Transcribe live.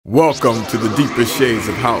Welcome to the deeper shades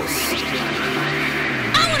of house.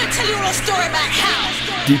 I want to tell you a little story about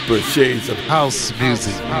house. Deeper shades of house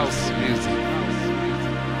music.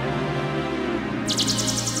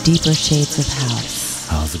 Deeper Shades of House.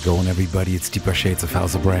 How's it going, everybody? It's Deeper Shades of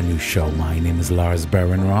House, a brand new show. My name is LARS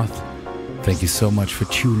BEHRENROTH. Thank you so much for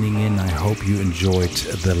tuning in. I hope you enjoyed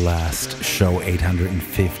the last show,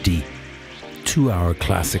 850. 2-hour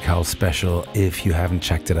classic house special. If you haven't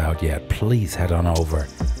checked it out yet, please head on over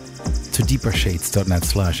to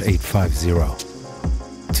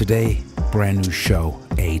deepershades.net/850. Today, brand new show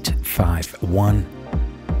 851.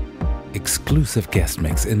 Exclusive guest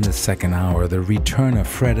mix in the second hour, the return of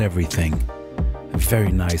Fred Everything. A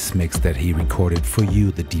very nice mix that he recorded for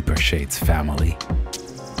you, the Deeper Shades family.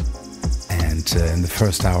 And in the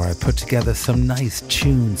first hour, I put together some nice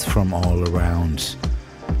tunes from all around.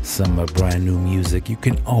 Some brand new music. You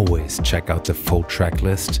can always check out the full track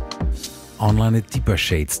list online at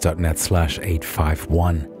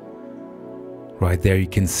deepershades.net/851. Right there you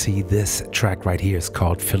can see this track right here is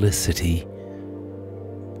called Felicity,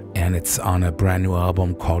 and it's on a brand new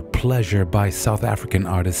album called Pleasure by South African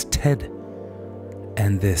artist Ted,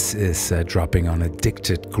 and this is dropping on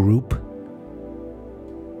Addicted Group.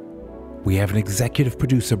 We have an executive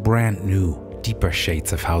producer, brand new Deeper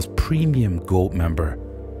Shades of House Premium Gold member,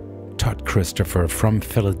 Todd Christopher from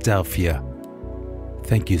Philadelphia.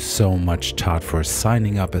 Thank you so much, Todd, for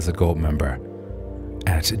signing up as a gold member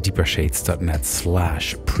at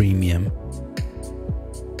deepershades.net/premium.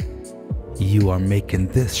 You are making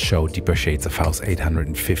this show, Deeper Shades of House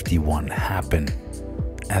 851, happen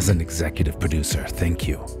as an executive producer. Thank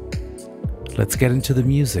you. Let's get into the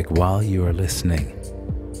music while you are listening.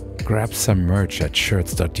 Grab some merch at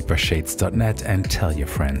shirts.deepershades.net and tell your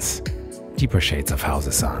friends. Deeper Shades of House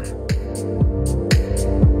is on.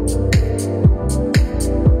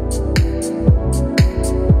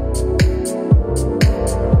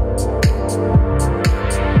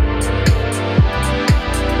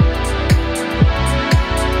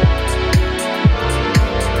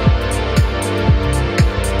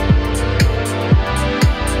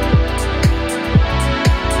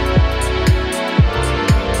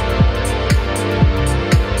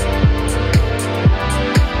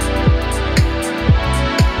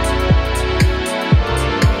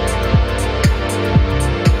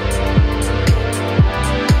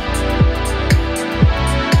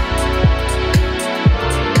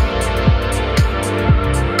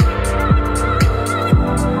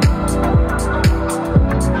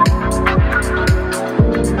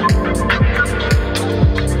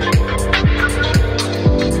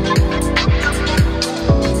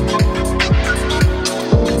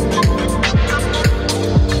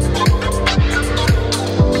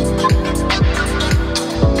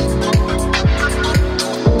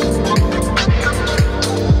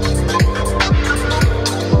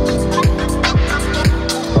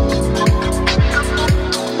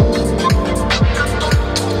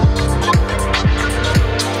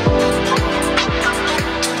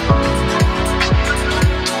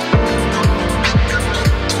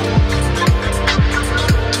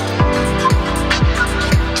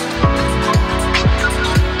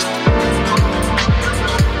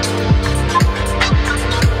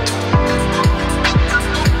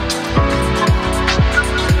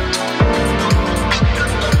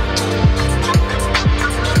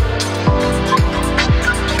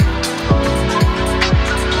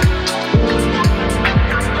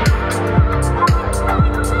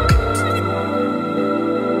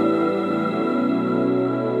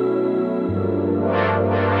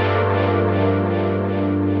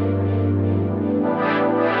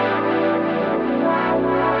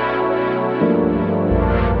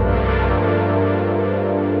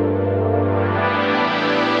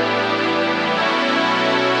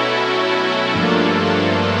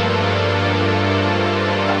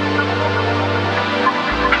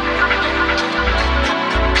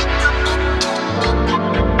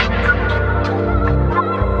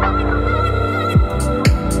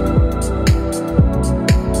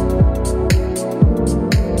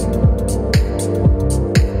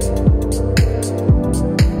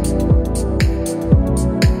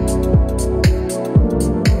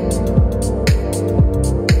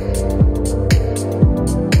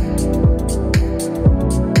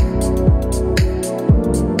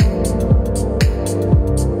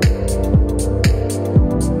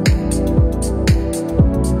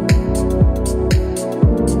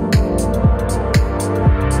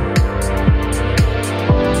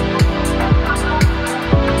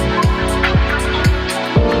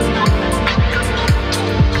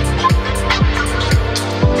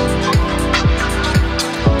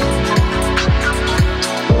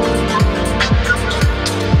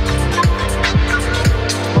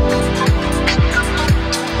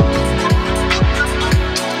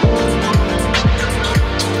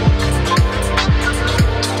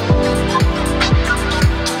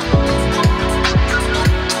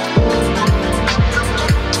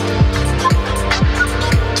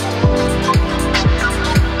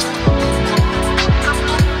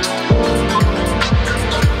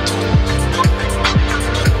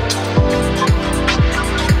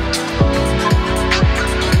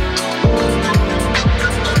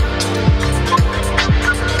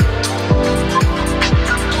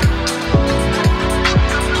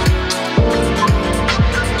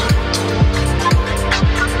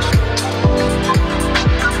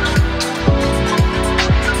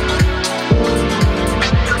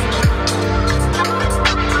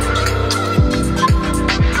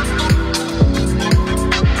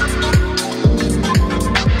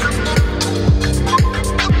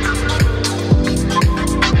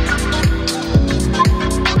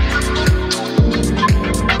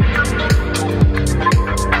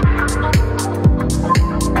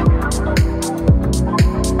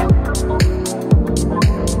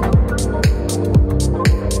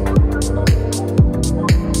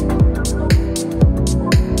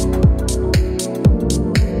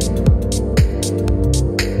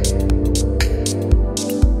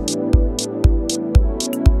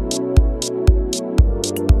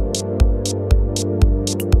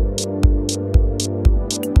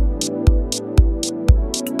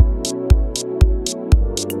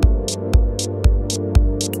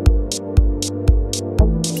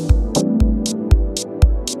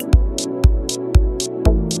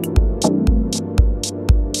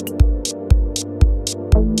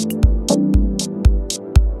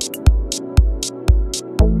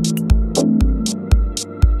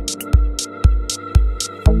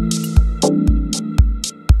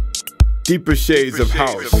 Deeper Shades of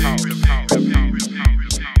House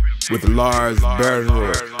with LARS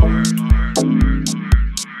BEHRENROTH.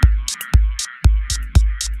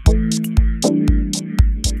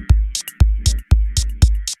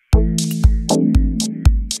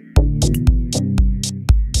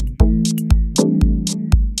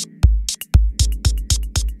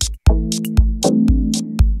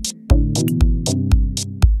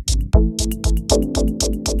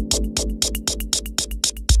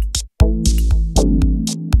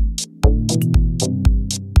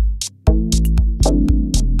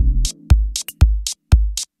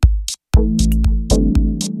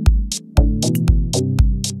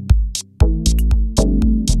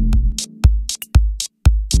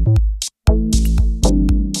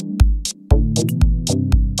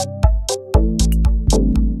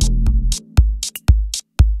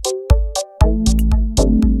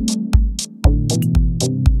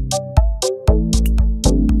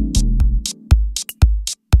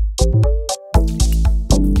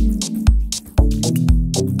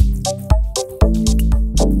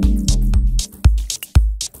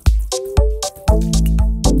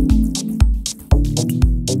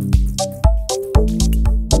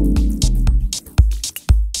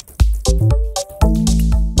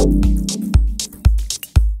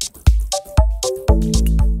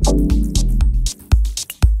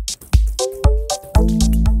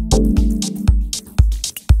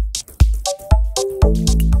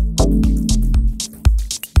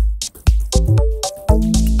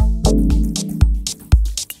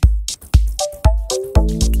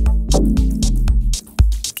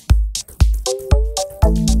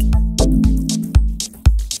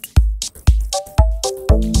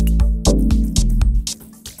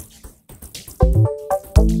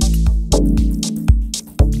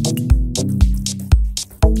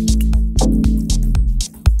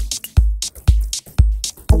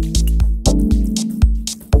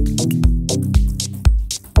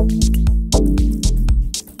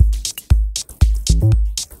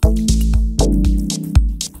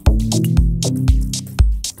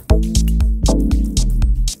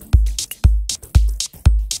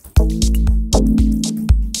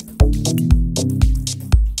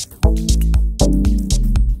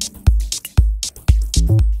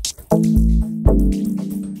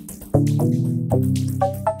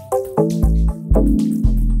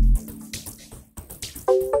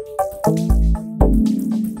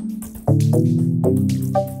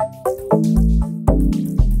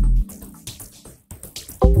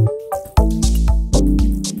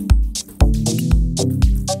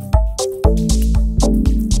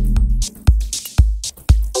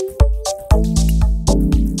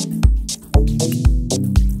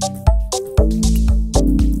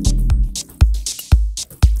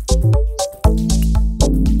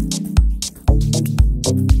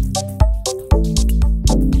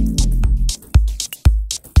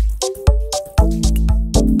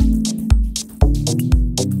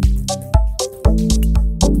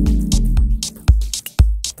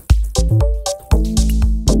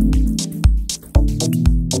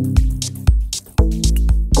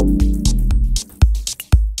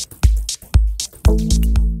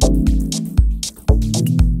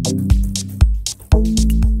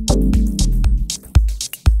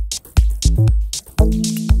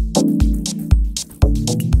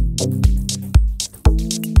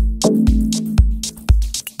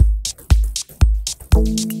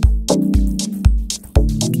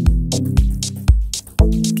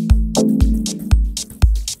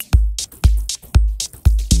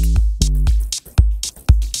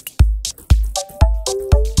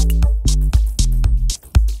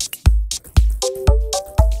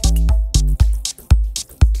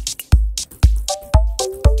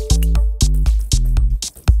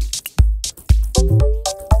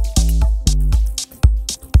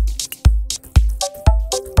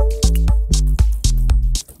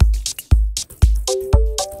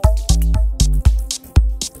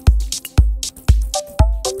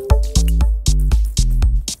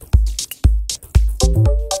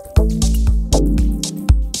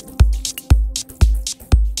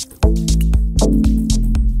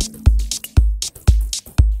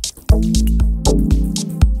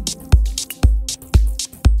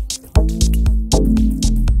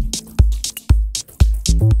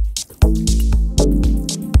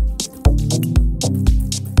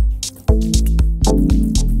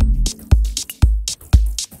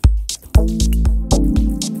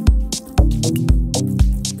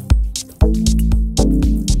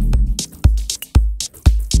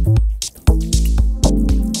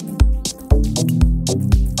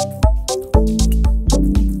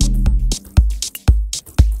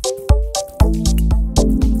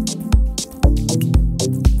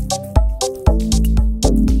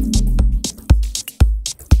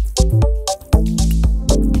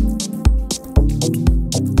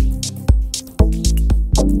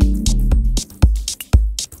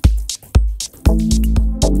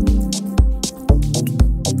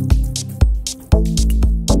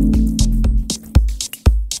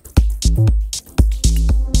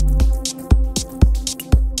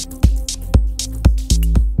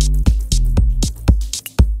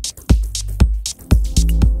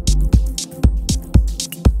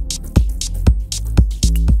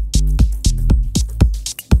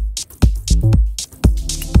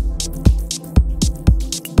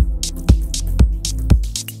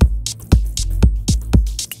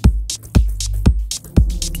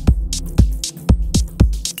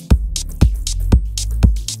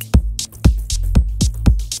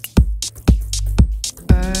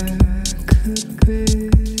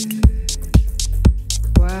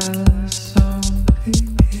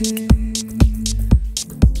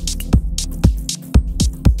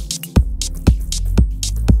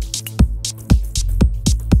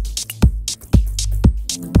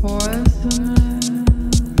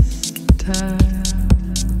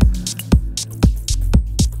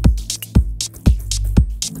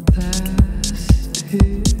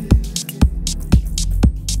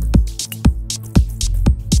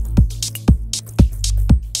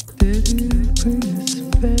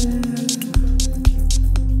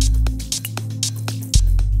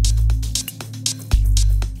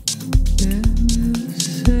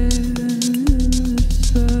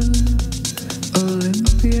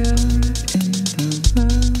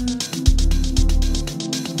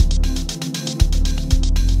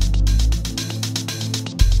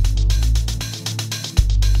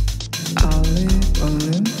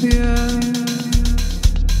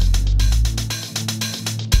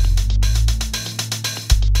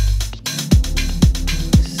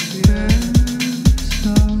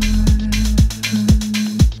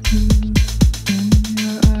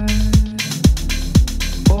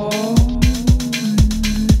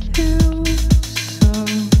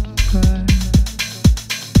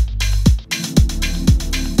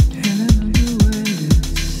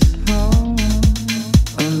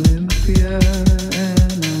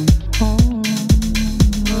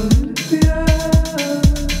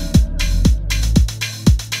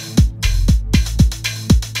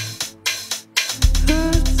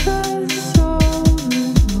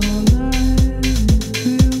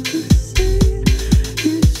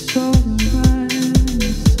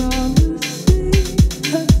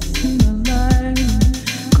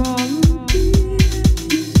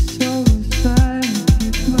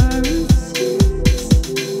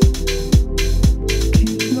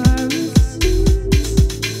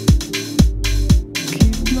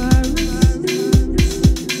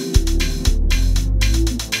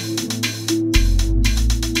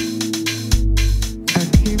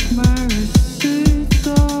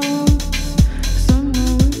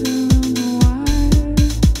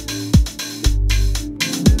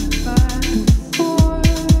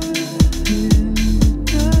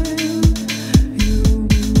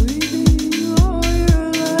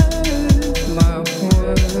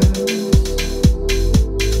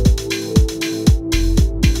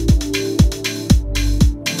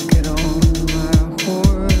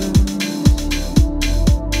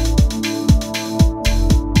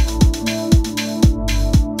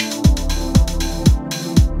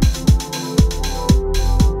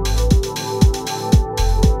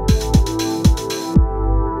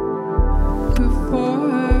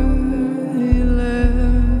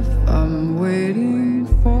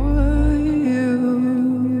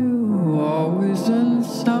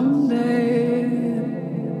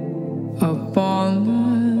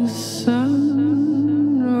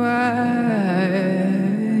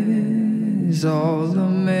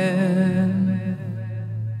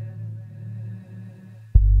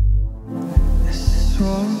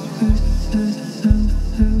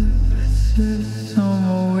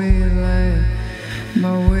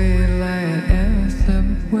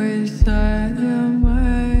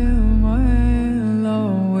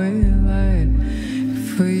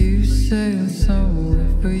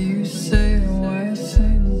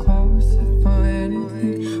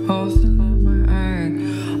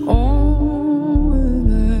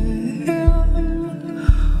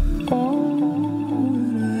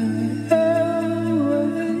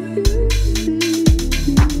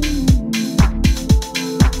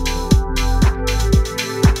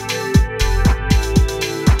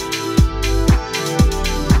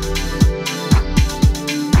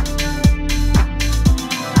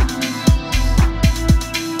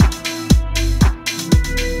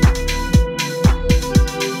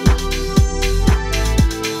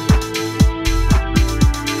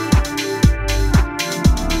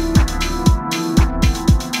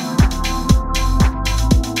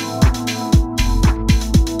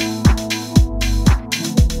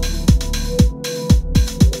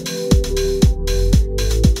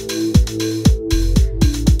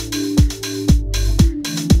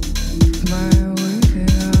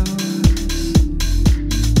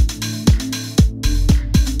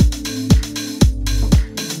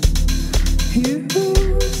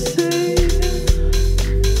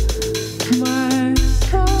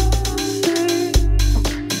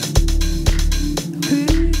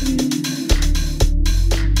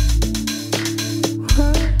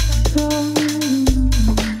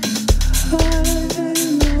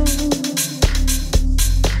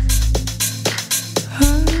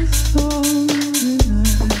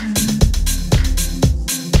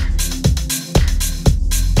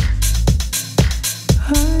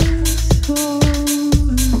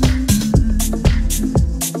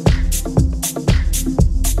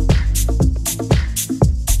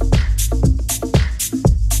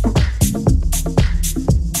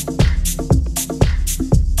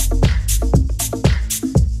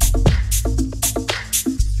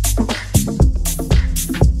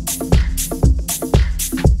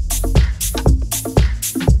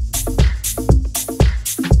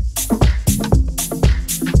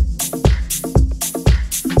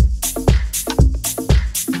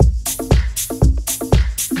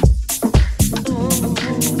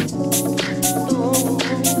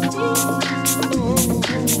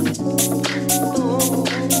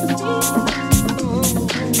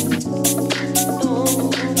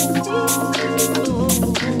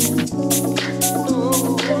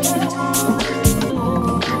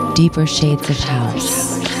 deeper shades of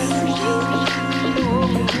house.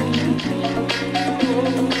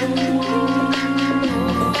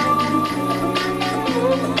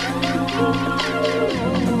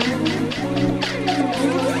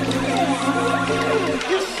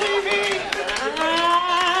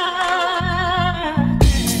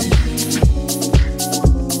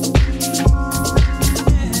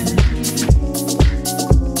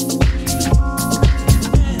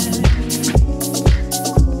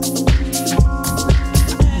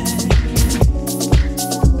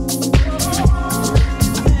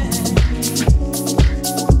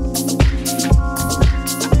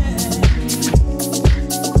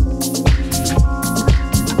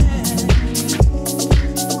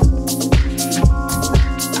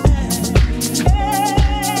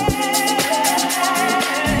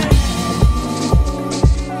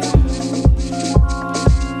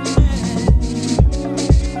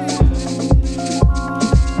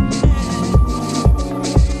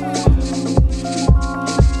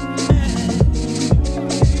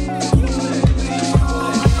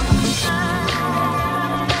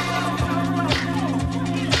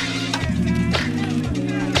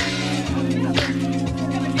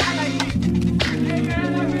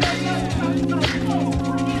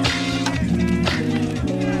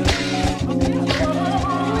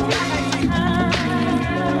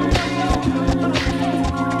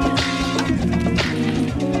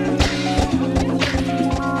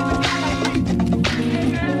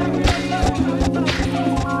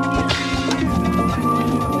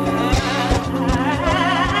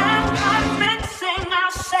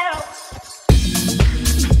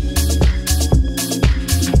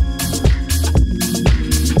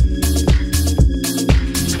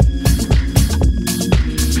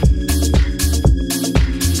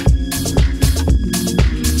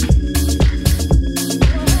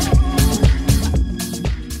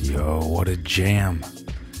 Jam.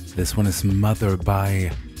 This one is Mother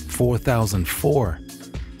by 4004.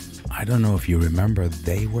 I don't know if you remember,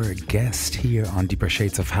 they were a guest here on Deeper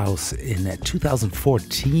Shades of House in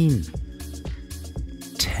 2014,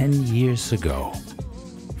 10 years ago,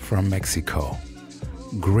 from Mexico.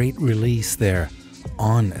 Great release there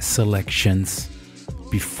on Selections.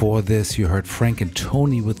 Before this, you heard Frank and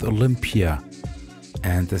Tony with Olympia.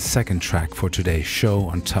 And the second track for today's show,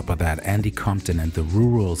 on top of that, Andy Compton and the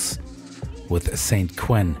Rurals with St.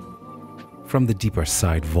 Quen from the Deeper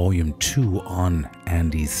Side Volume 2 on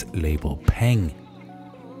Andy's label Peng.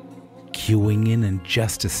 Queuing in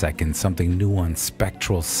just a second, something new on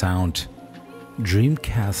Spectral Sound.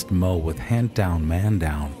 Dreamcast Mo with Hand Down Man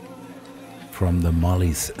Down from the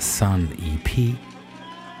Molly's Son EP.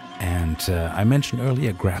 And I mentioned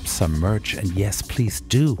earlier, grab some merch, and yes, please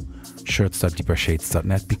do.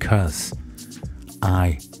 Shirts.deepershades.net, because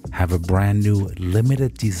I have a brand new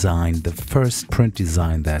limited design, the first print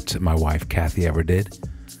design that my wife Kathy ever did,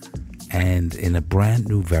 and in a brand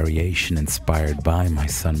new variation inspired by my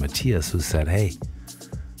son Matthias, who said, hey,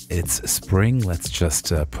 it's spring, let's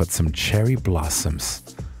just put some cherry blossoms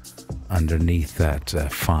underneath that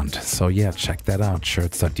font. So yeah, check that out,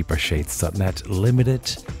 shirts.deepershades.net.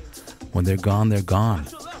 Limited. When they're gone, they're gone.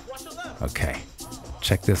 Okay.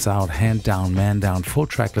 Check this out, Hand Down, Man Down, full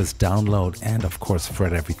track list download, and of course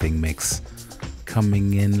Fred Everything mix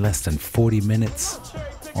coming in less than 40 minutes.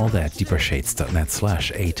 All that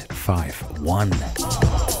deepershades.net/851.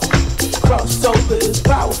 Crossover is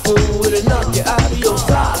powerful, it'll knock you out of your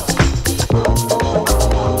socks.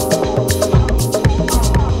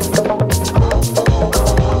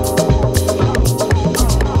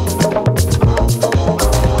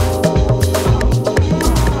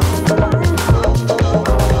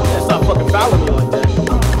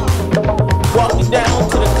 Down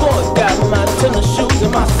to the court, got my tennis shoes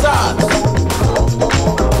and my socks.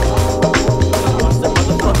 Watch the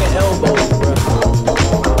motherfucking elbows, bro.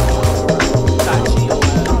 Tai Chi your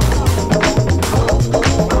ass.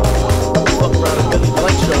 Fuck around and Billy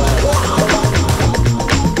Blank your ass.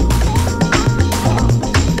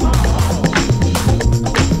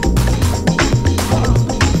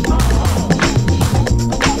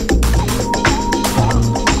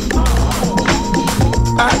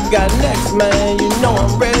 I got next, man, you know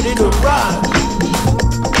I'm ready to rock.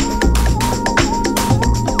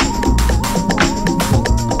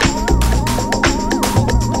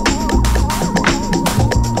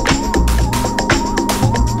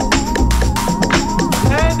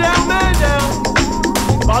 Man down,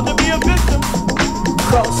 about to be a victim.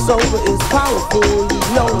 Crossover is powerful,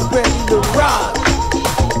 you know I'm ready to rock.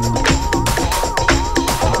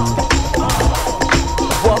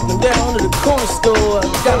 Walking down to the corner store,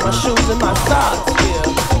 got my shoes and my socks, yeah.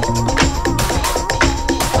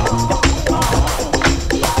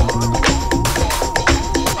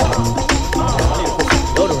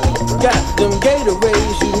 them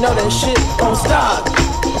Gatorades, you know that shit don't stop.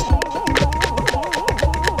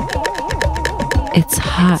 It's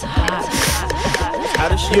hot.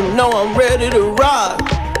 You know I'm ready to rock.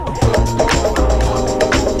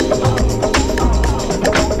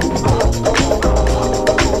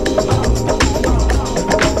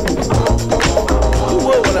 You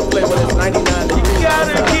would when I play when it's 99 degrees. You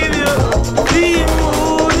gotta keep your feet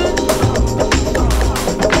moving.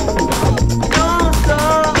 Don't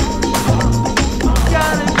stop.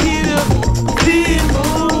 Gotta keep your feet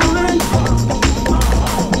moving.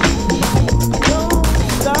 Don't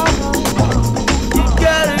stop. You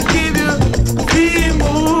gotta keep your feet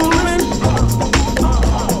moving.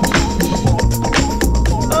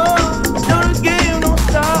 Oh, no, the game don't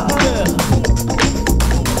stop.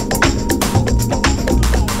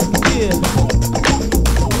 Yeah.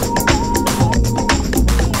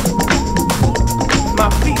 My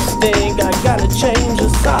feet stink, I gotta change the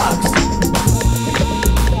socks.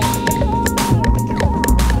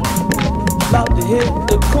 About to hit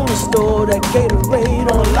the corner store, that Gatorade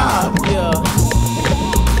on lock, yeah.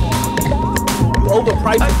 You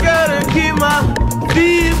overpriced. I gotta keep my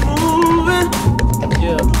feet moving,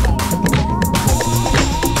 yeah.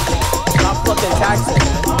 Stop fucking taxing,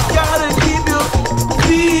 man. Gotta keep your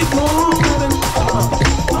feet moving.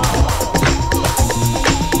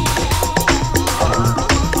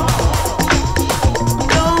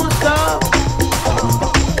 Don't stop.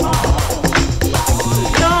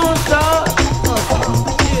 Don't stop.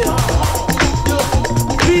 Yeah. Your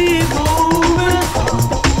feet moving.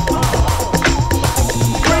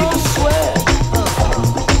 Break a sweat.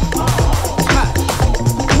 Hot.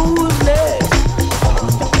 Who's next?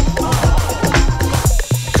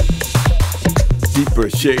 Deeper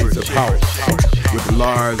Shades of House with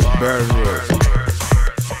LARS BEHRENROTH.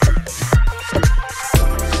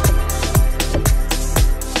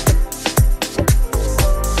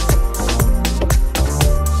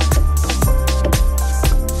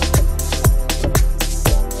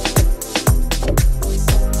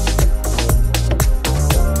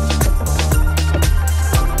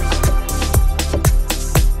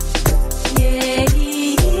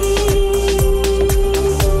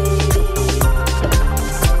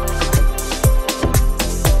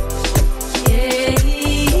 Yeah.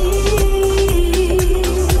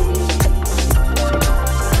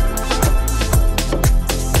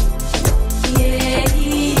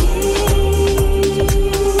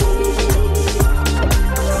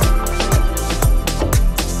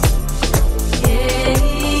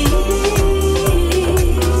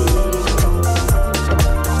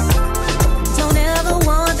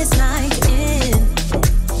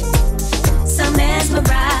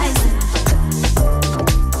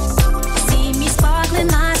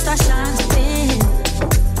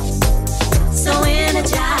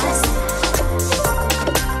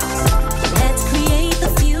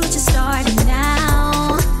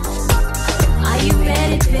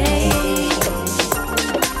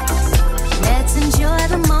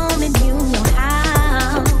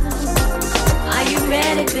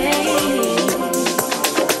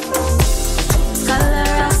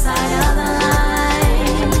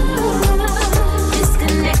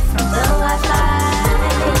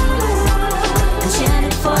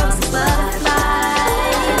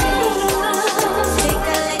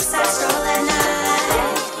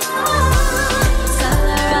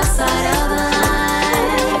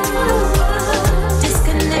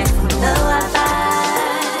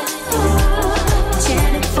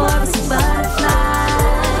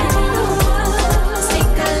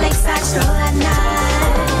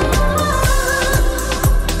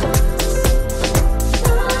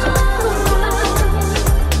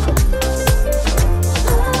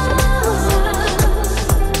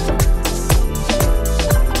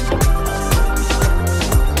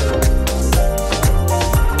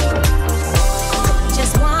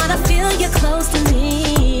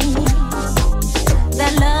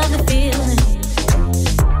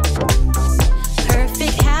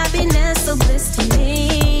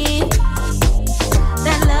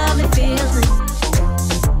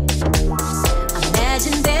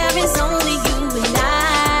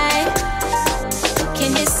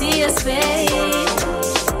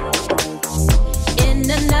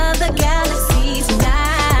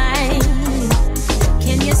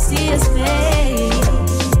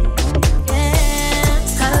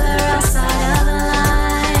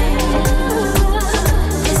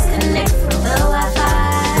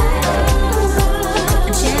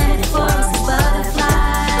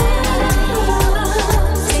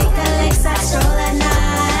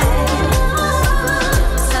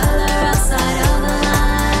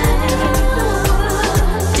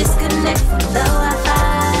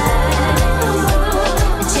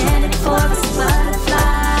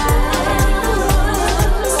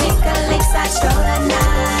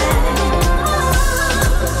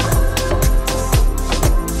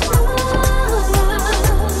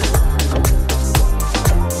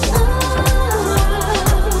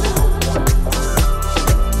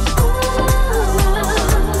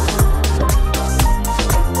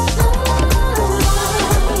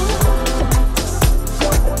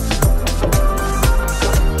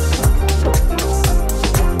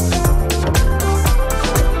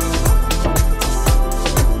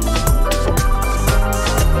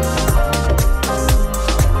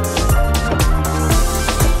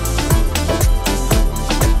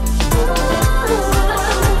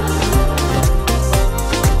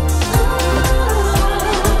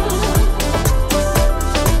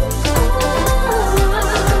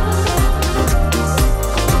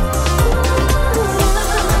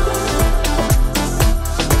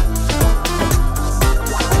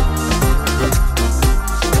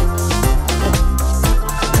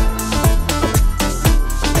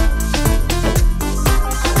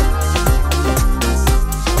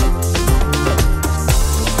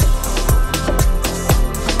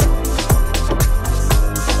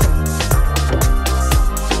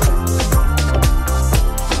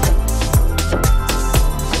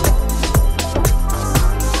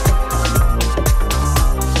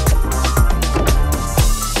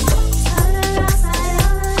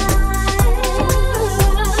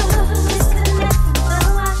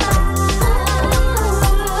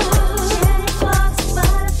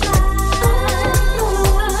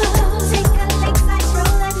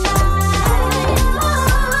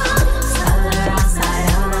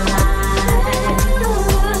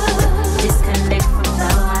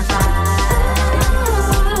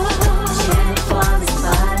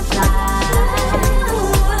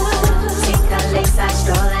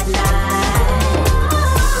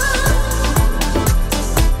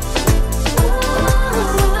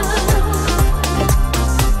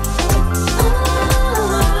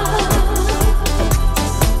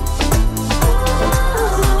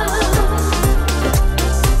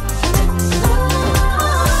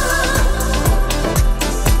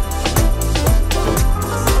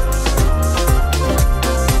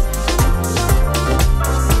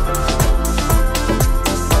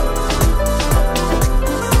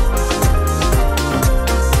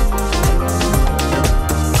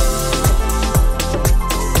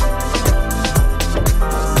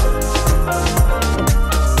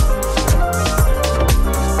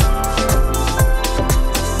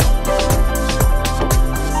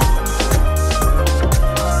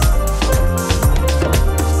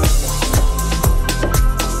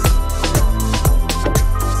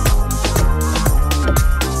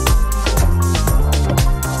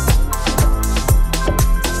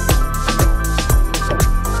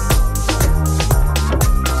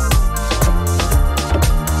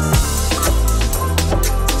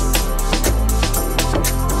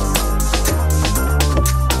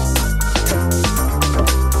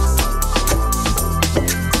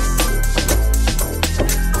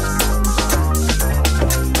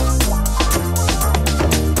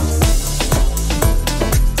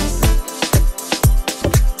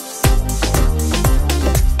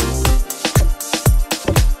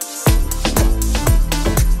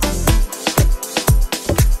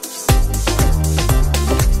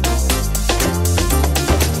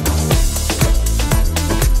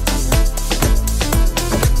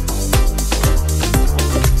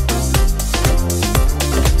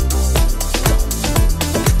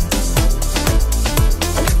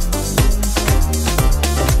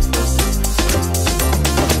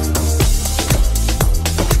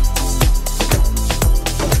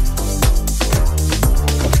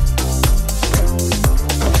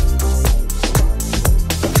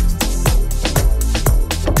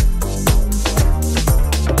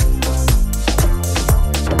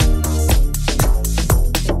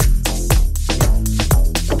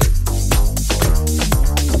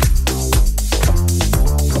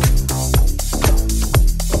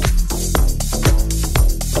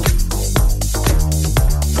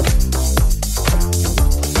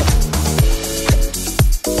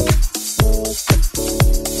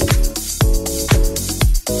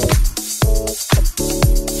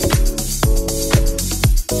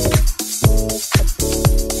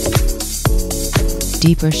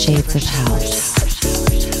 Deeper shades of house.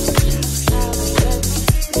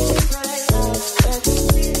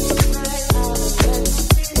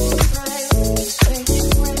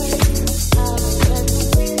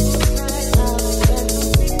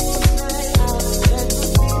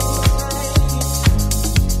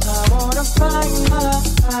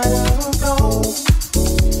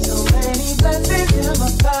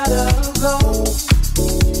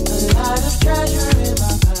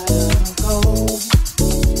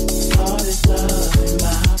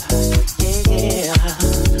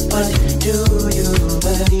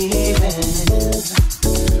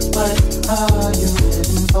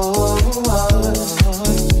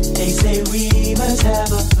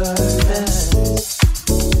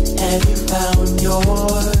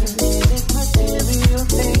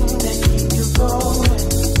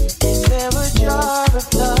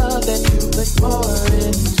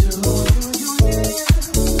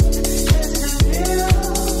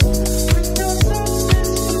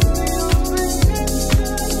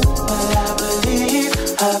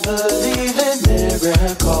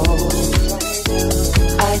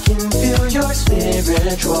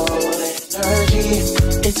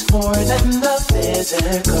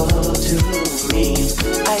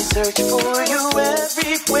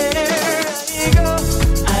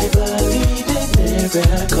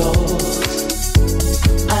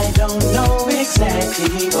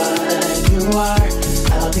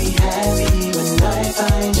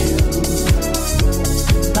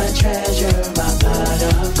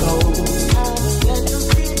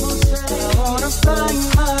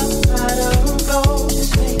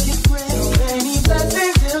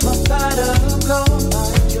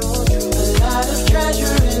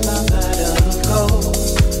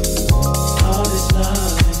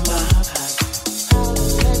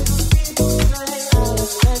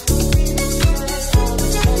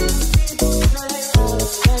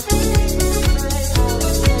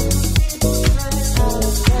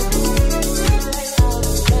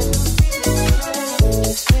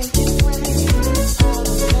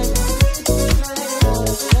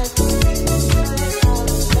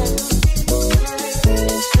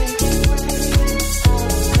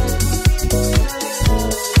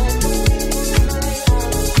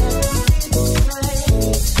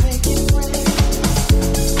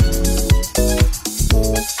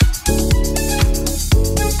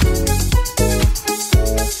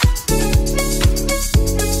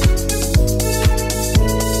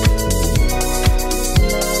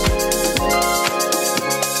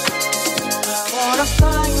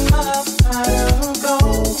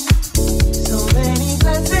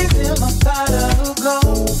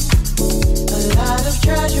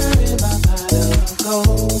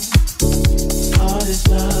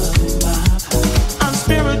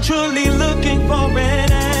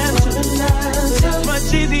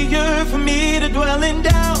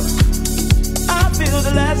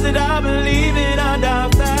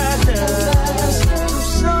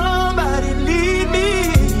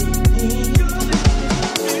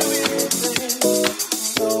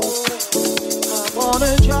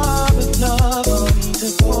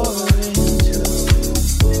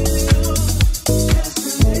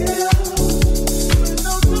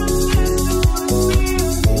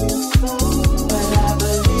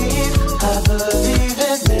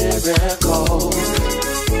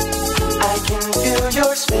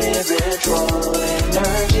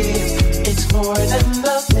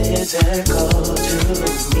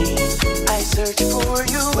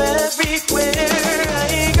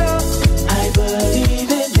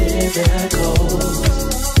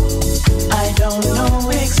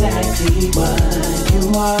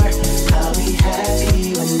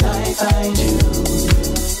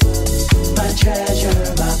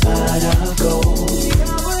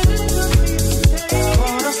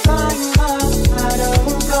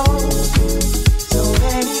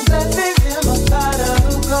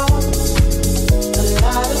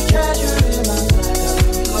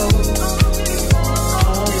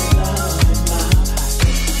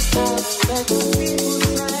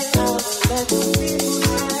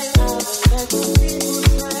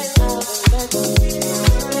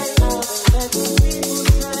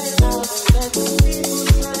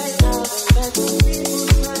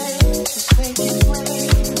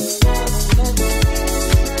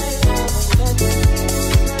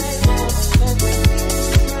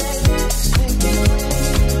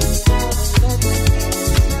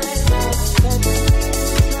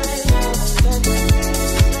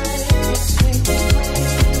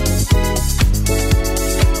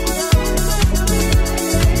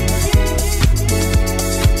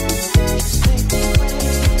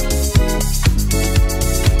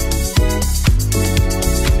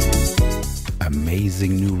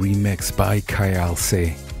 mix by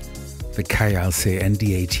Kayalse. The Kayalse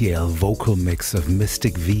NDATL vocal mix of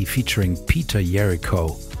Mystic V featuring Peter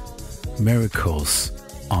Jericho. Miracles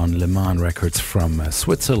on Le Mans Records from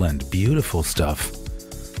Switzerland. Beautiful stuff.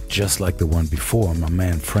 Just like the one before, my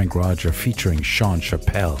man Frank Roger featuring Sean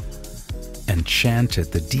Chappelle.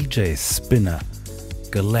 Enchanted, the DJ Spinner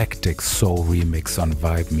Galactic Soul remix on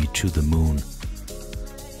Vibe Me to the Moon.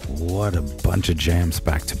 What a bunch of jams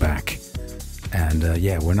back to back. And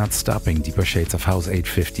yeah, we're not stopping. Deeper Shades of House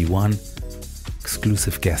 851.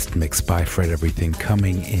 Exclusive guest mix by Fred Everything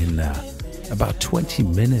coming in about 20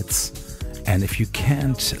 minutes. And if you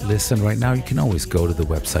can't listen right now, you can always go to the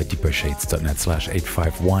website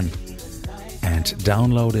deepershades.net/851 and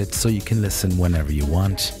download it so you can listen whenever you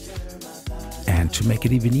want. And to make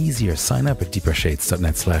it even easier, sign up at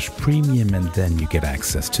deepershades.net/premium, and then you get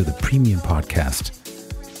access to the premium podcast,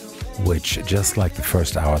 which, just like the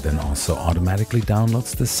first hour, then also automatically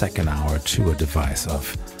downloads the second hour to a device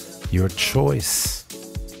of your choice.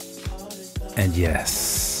 And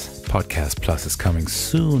yes, Podcast Plus is coming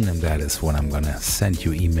soon, and that is when I'm gonna send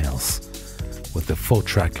you emails with the full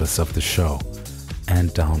track list of the show and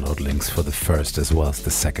download links for the first as well as the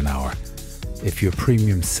second hour. If you're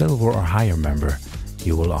Premium Silver or higher member,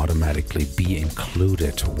 you will automatically be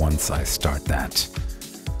included once I start that.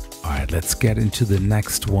 Alright, let's get into the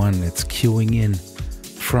next one. It's queuing in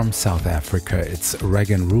from South Africa. It's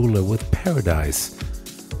Regan Ruler with Paradise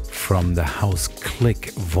from the House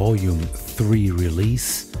Click Volume 3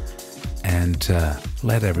 release. And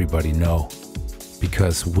let everybody know,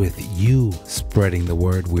 because with you spreading the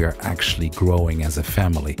word, we are actually growing as a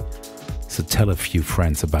family. So tell a few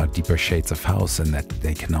friends about Deeper Shades of House and that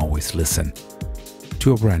they can always listen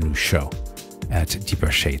to a brand new show at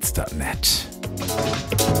deepershades.net.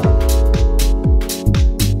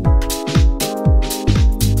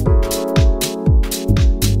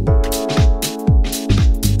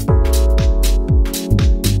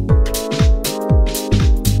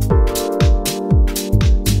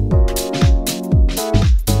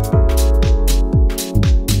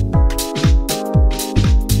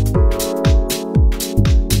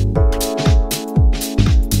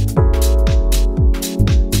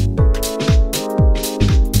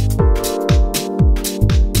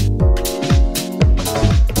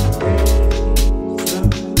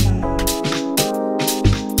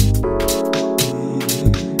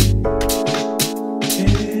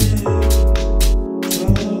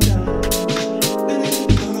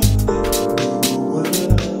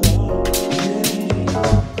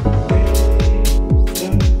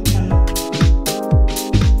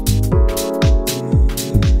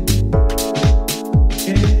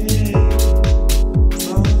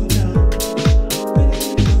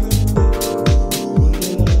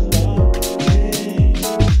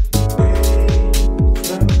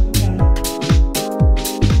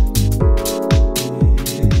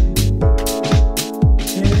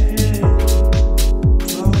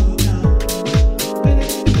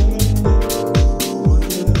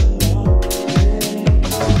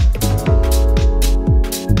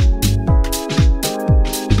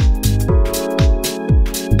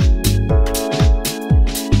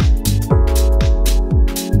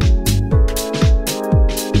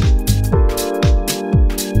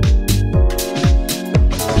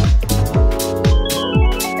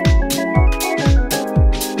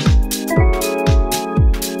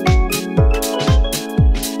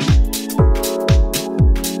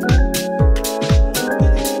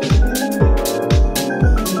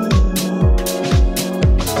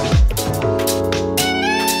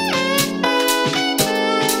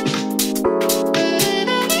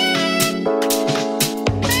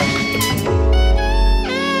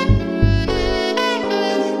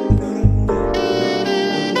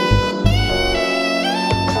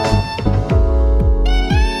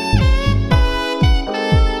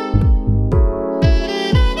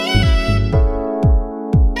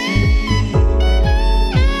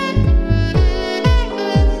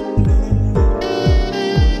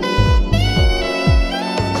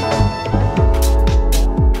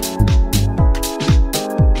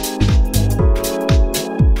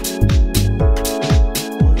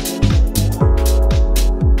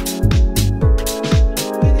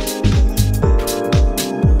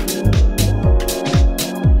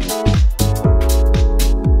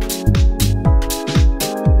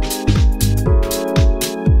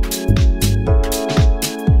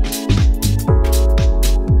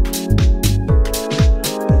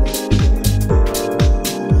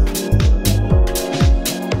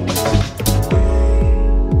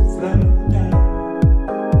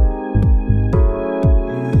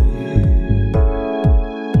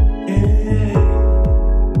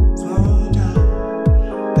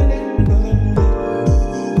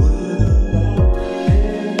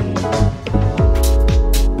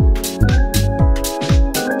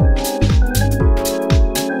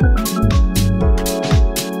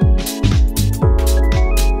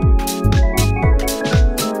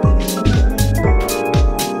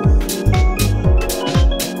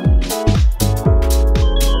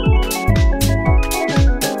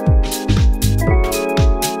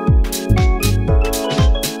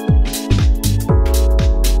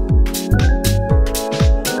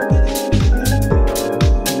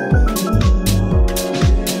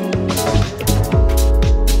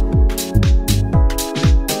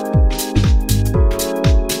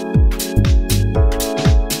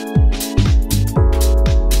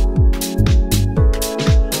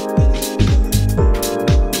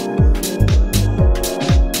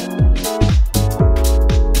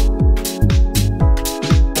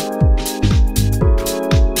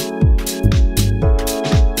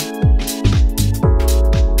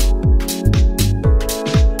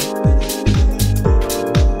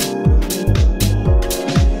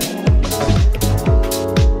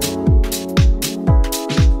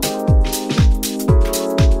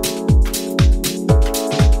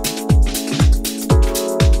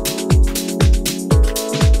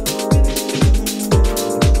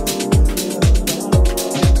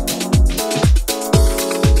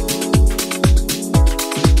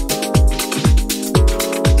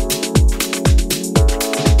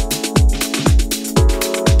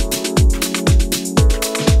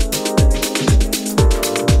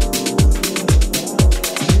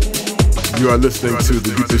 You are listening to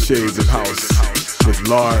The Deeper Shades of House with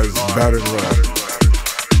LARS BEHRENROTH.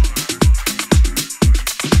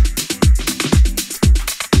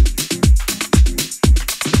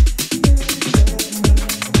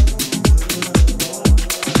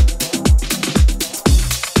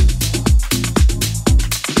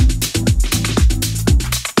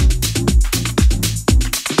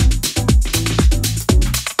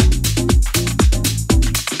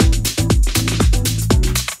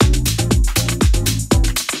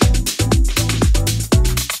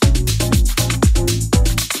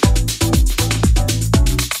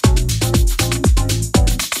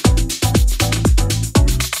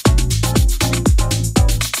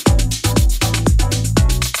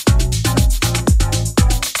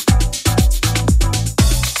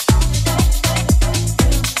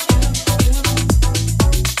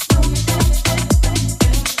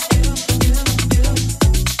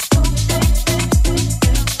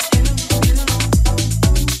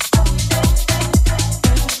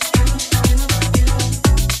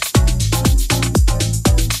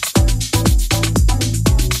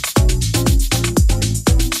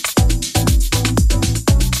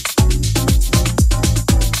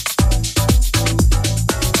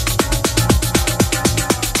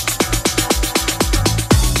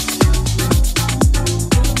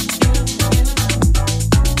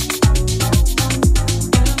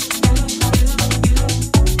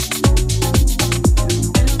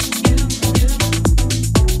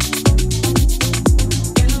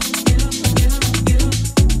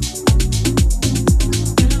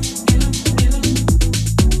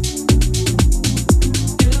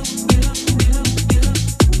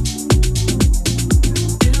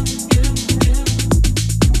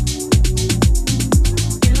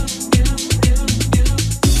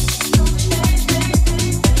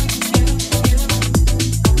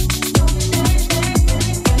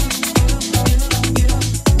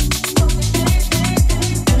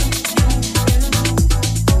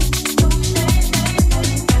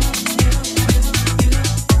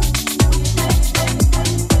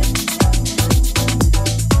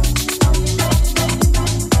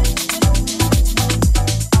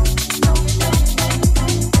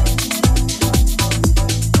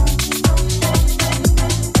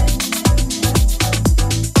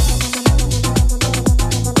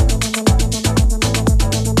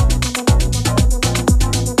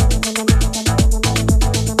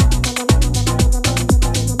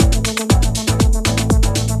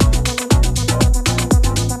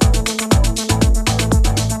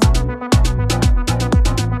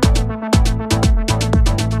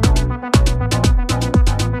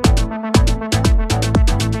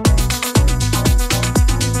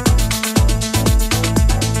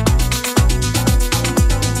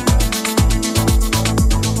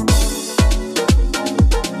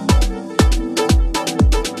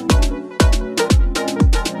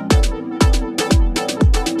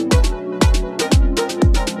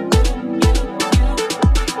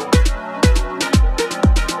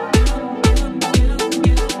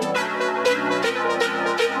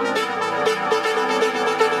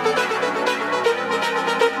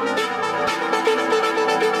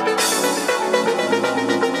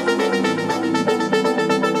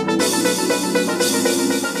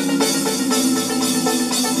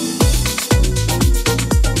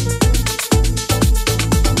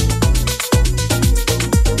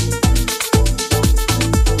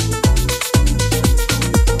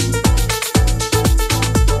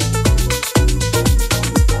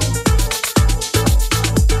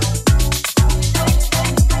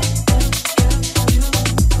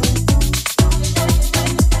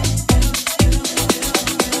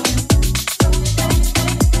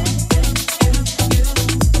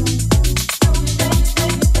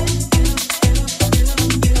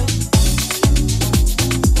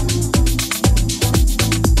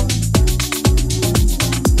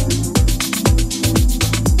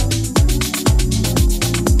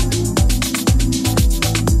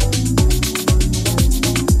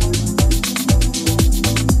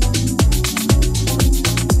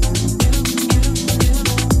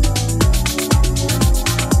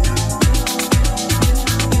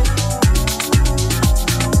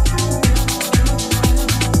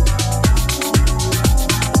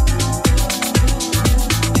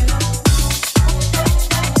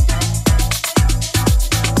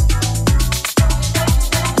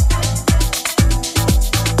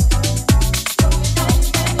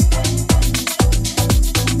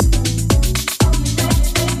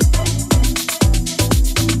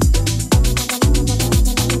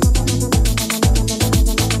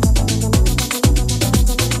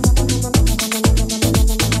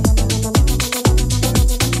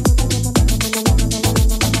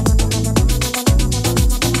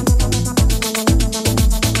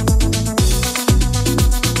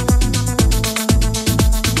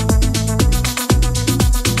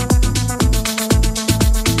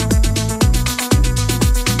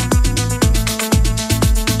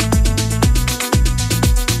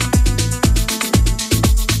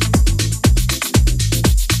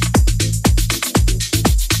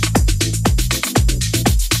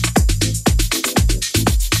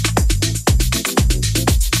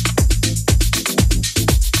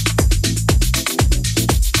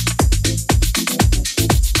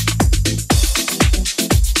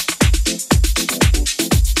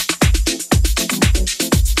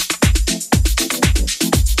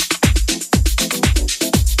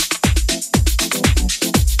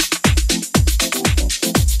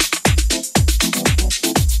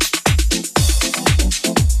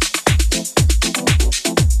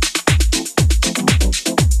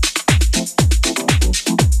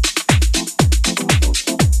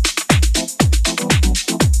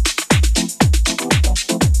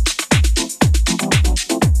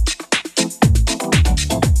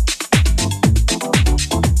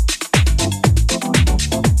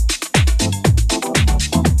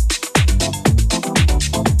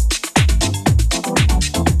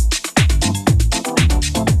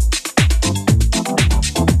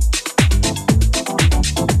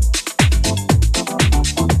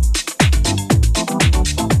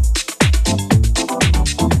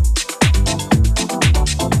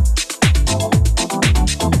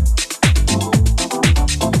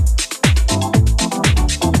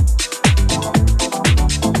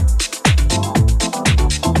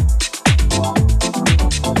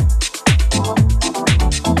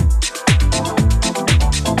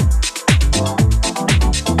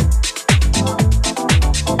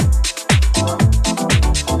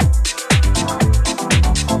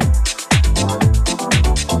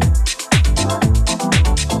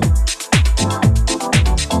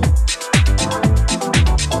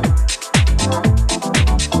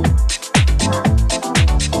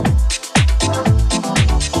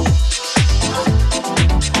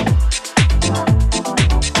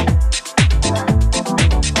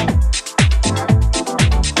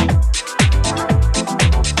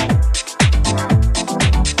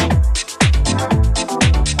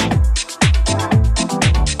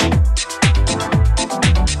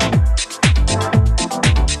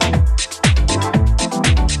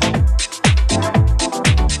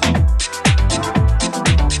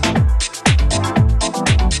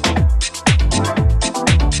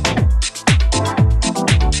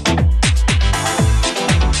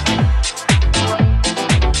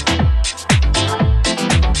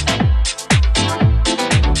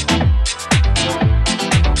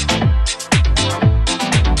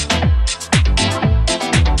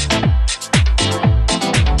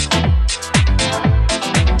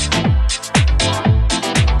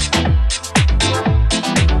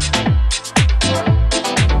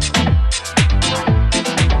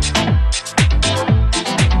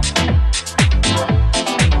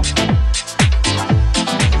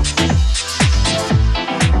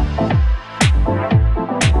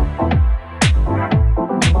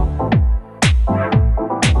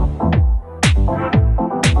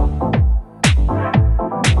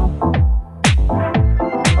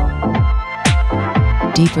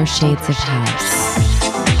 Deeper Shades of House.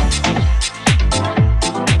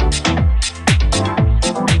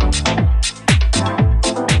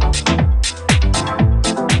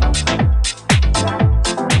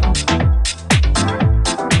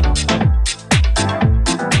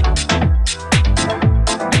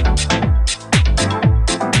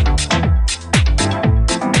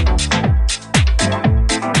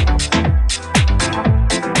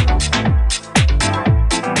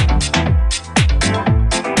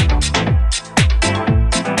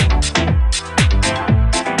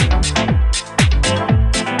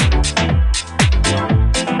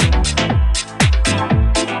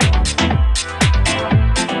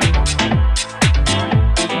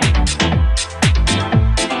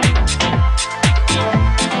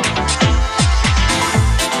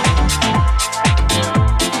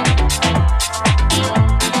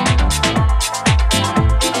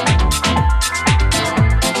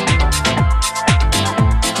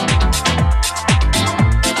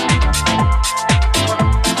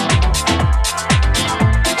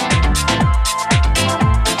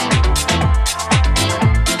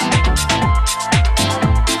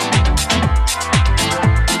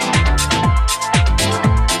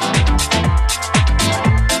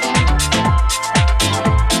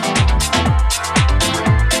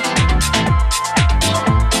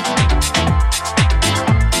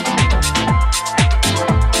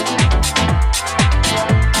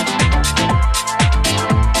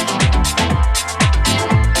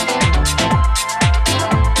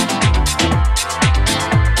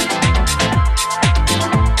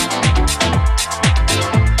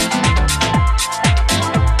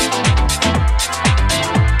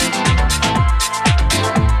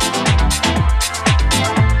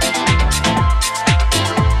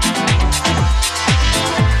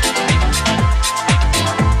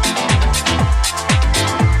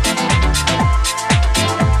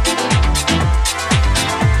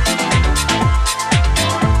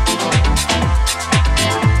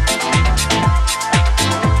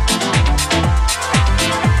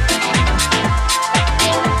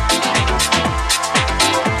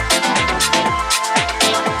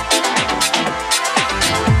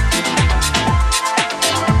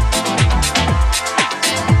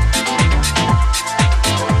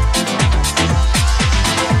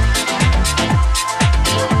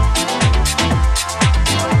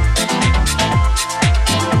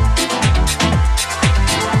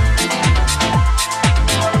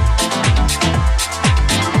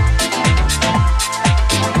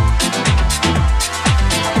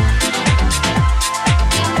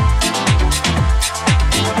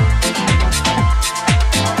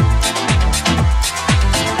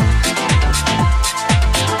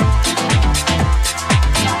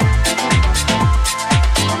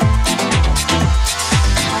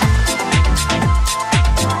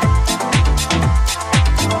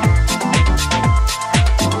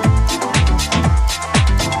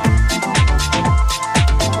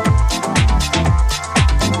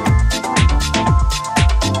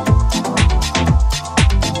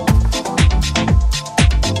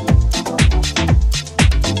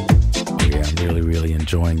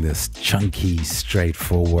 Chunky,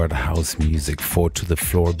 straightforward house music, 4 to the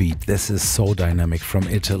floor beat. This is so dynamic from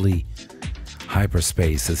Italy.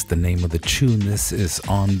 Hyperspace is the name of the tune. This is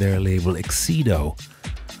on their label Excedo.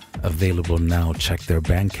 Available now. Check their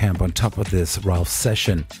Bandcamp. On top of this, Ralph's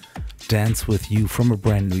Session, Dance With You from a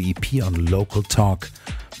brand new EP on Local Talk.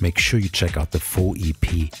 Make sure you check out the full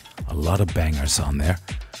EP. A lot of bangers on there.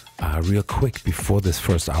 Real quick, before this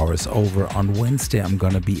first hour is over, on Wednesday I'm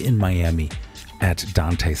gonna be in Miami at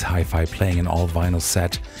Dante's Hi-Fi playing an all-vinyl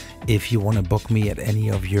set. If you want to book me at any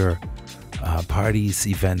of your parties,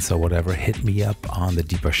 events or whatever, hit me up on the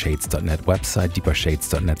deepershades.net website,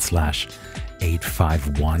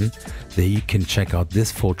 deepershades.net/851. There you can check out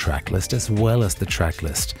this full track list as well as the track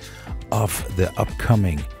list of the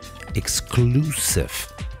upcoming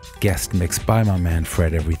exclusive guest mix by my man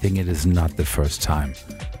Fred Everything. It is not the first time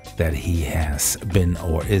that he has been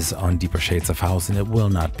or is on Deeper Shades of House, and it will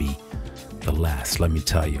not be the last, let me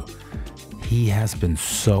tell you. He has been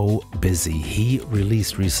so busy. He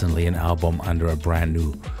released recently an album under a brand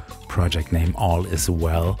new project name, All Is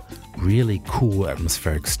Well. Really cool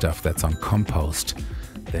atmospheric stuff that's on Compost.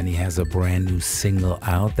 Then he has a brand new single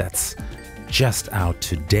out that's just out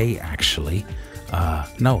today, actually.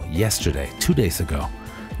 No, yesterday, 2 days ago.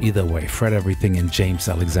 Either way, Fred Everything and James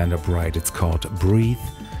Alexander Bright. It's called Breathe.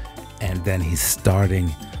 And then he's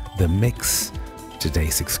starting the mix,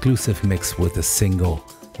 today's exclusive mix, with a single,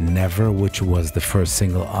 Never, which was the first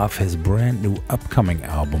single off his brand new upcoming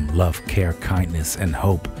album, Love, Care, Kindness and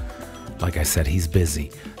Hope. like I said, he's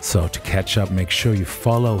busy. So to catch up, make sure you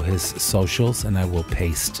follow his socials, and I will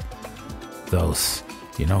paste those,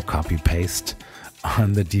 copy paste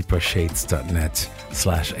on the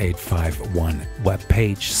deepershades.net/851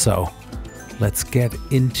 webpage. So let's get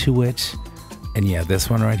into it. And yeah, this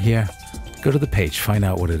one right here, go to the page, find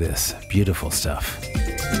out what it is. Beautiful stuff.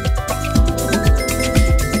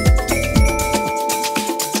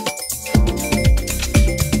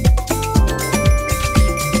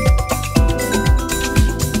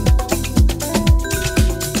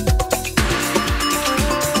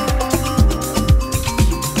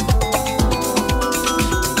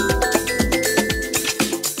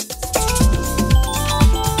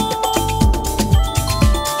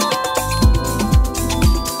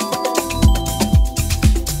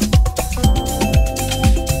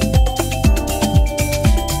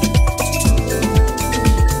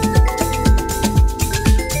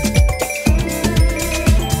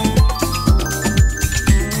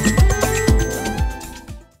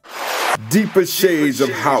 Deeper shades of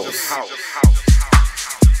house.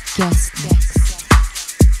 Guest mix.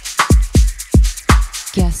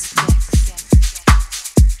 Guest mix.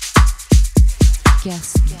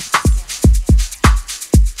 Guest mix.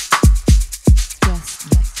 Guest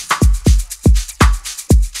mix.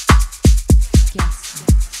 Guest mix.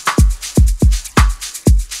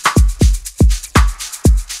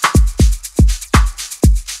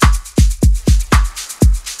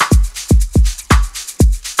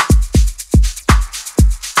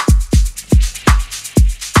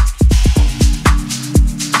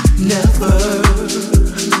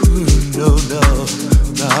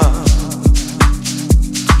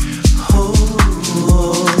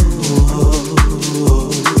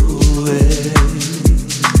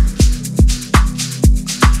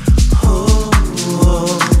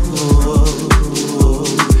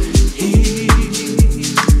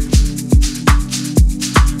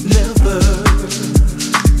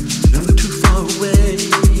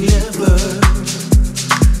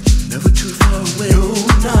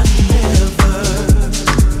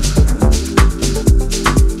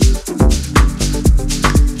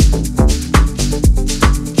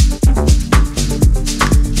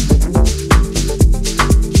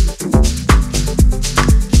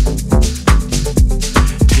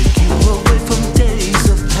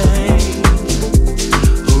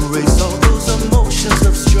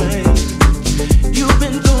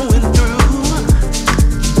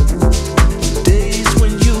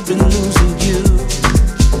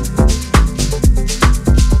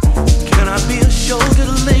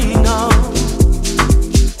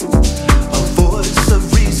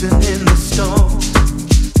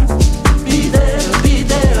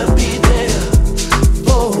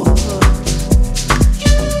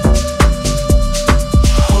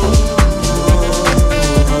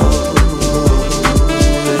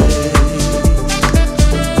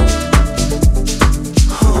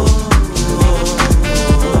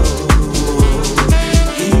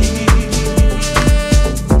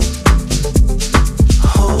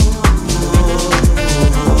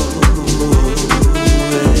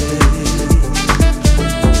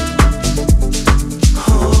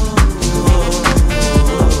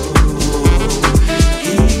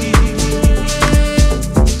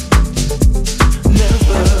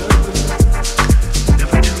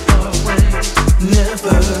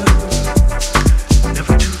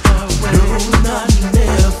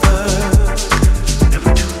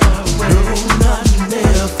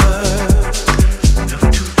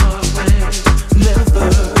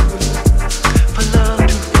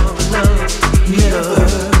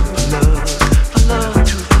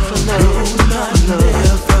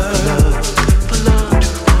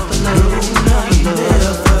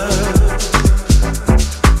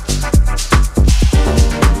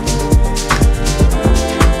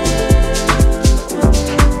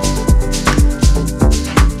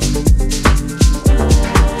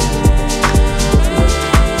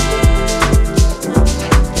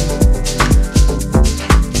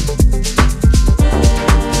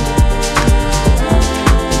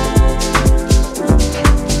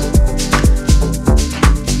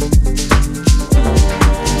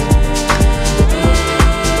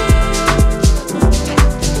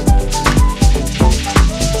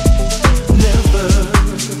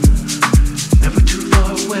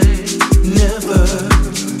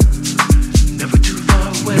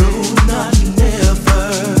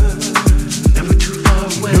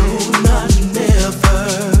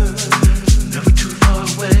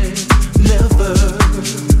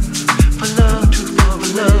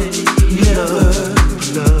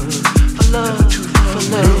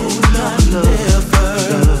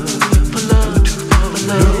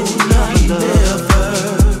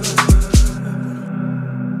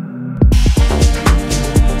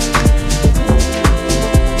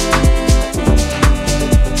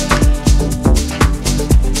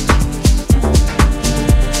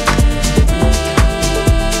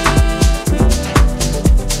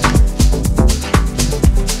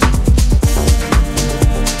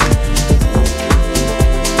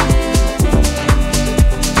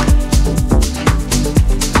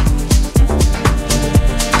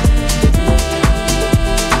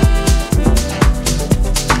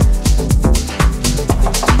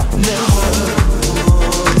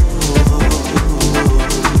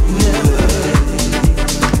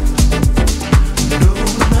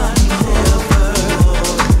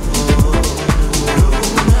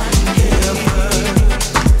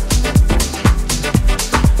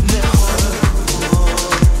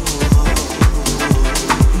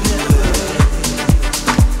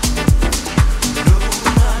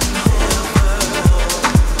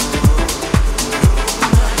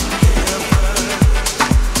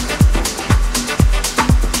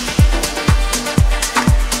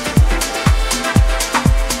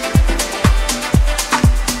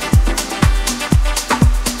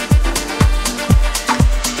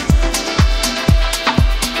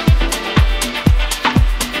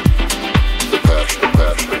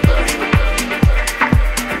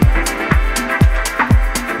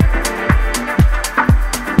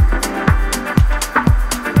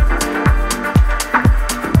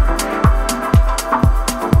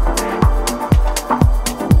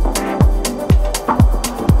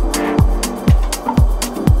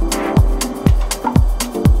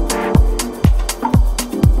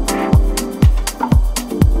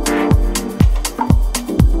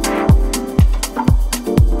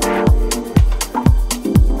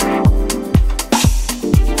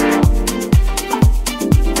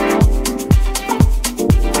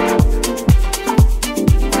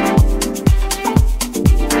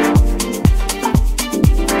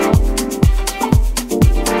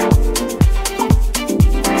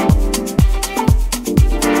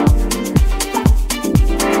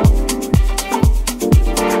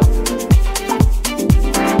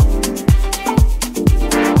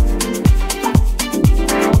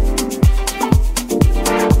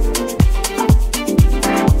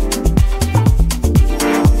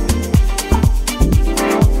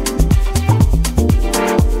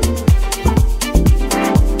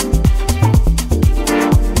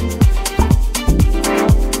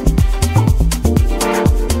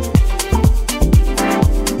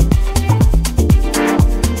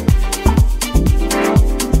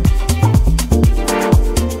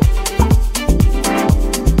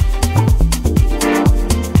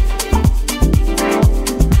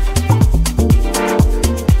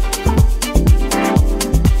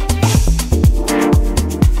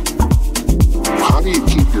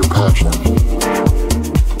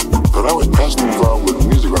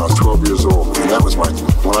 years old. And that was when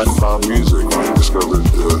I found music, when I discovered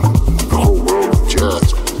the whole world of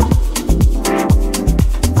jazz.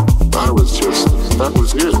 That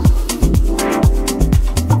was it.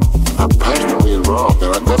 I'm passionately involved,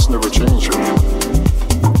 and that's never changed for me.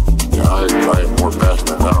 You know, I am more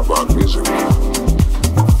passionate now about music.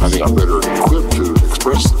 I think I'm better equipped to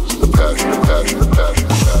express the passion.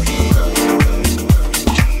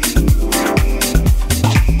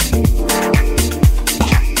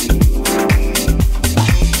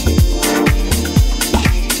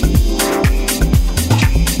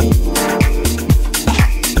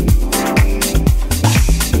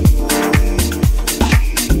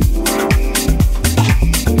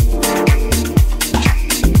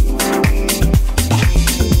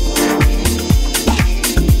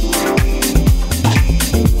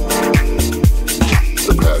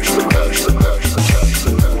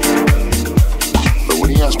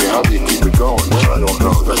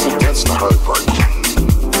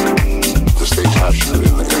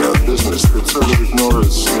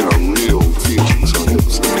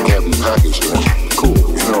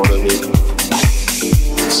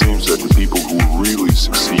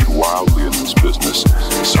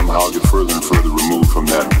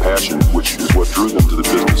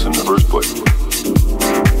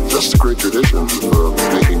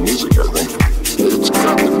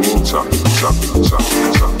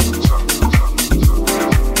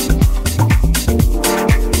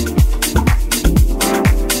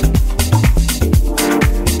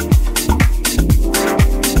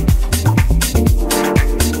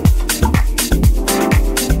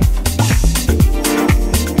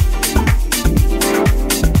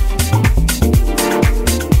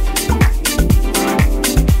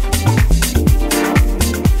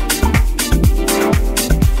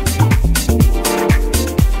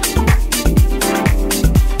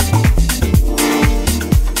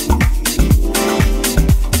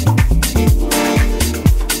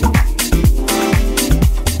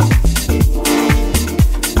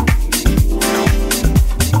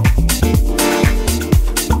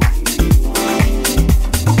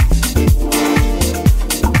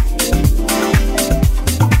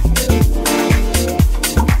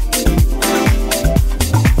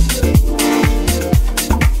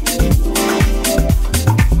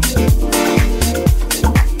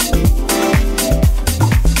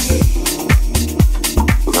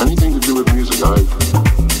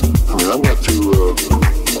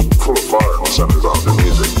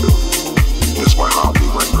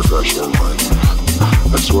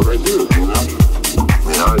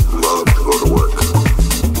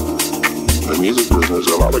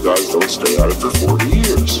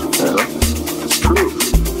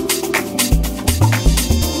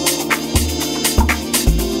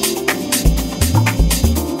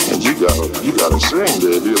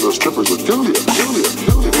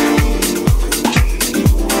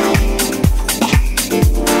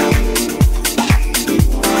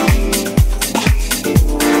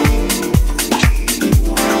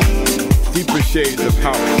 Shades of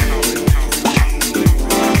house.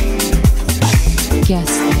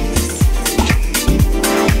 Guest mix.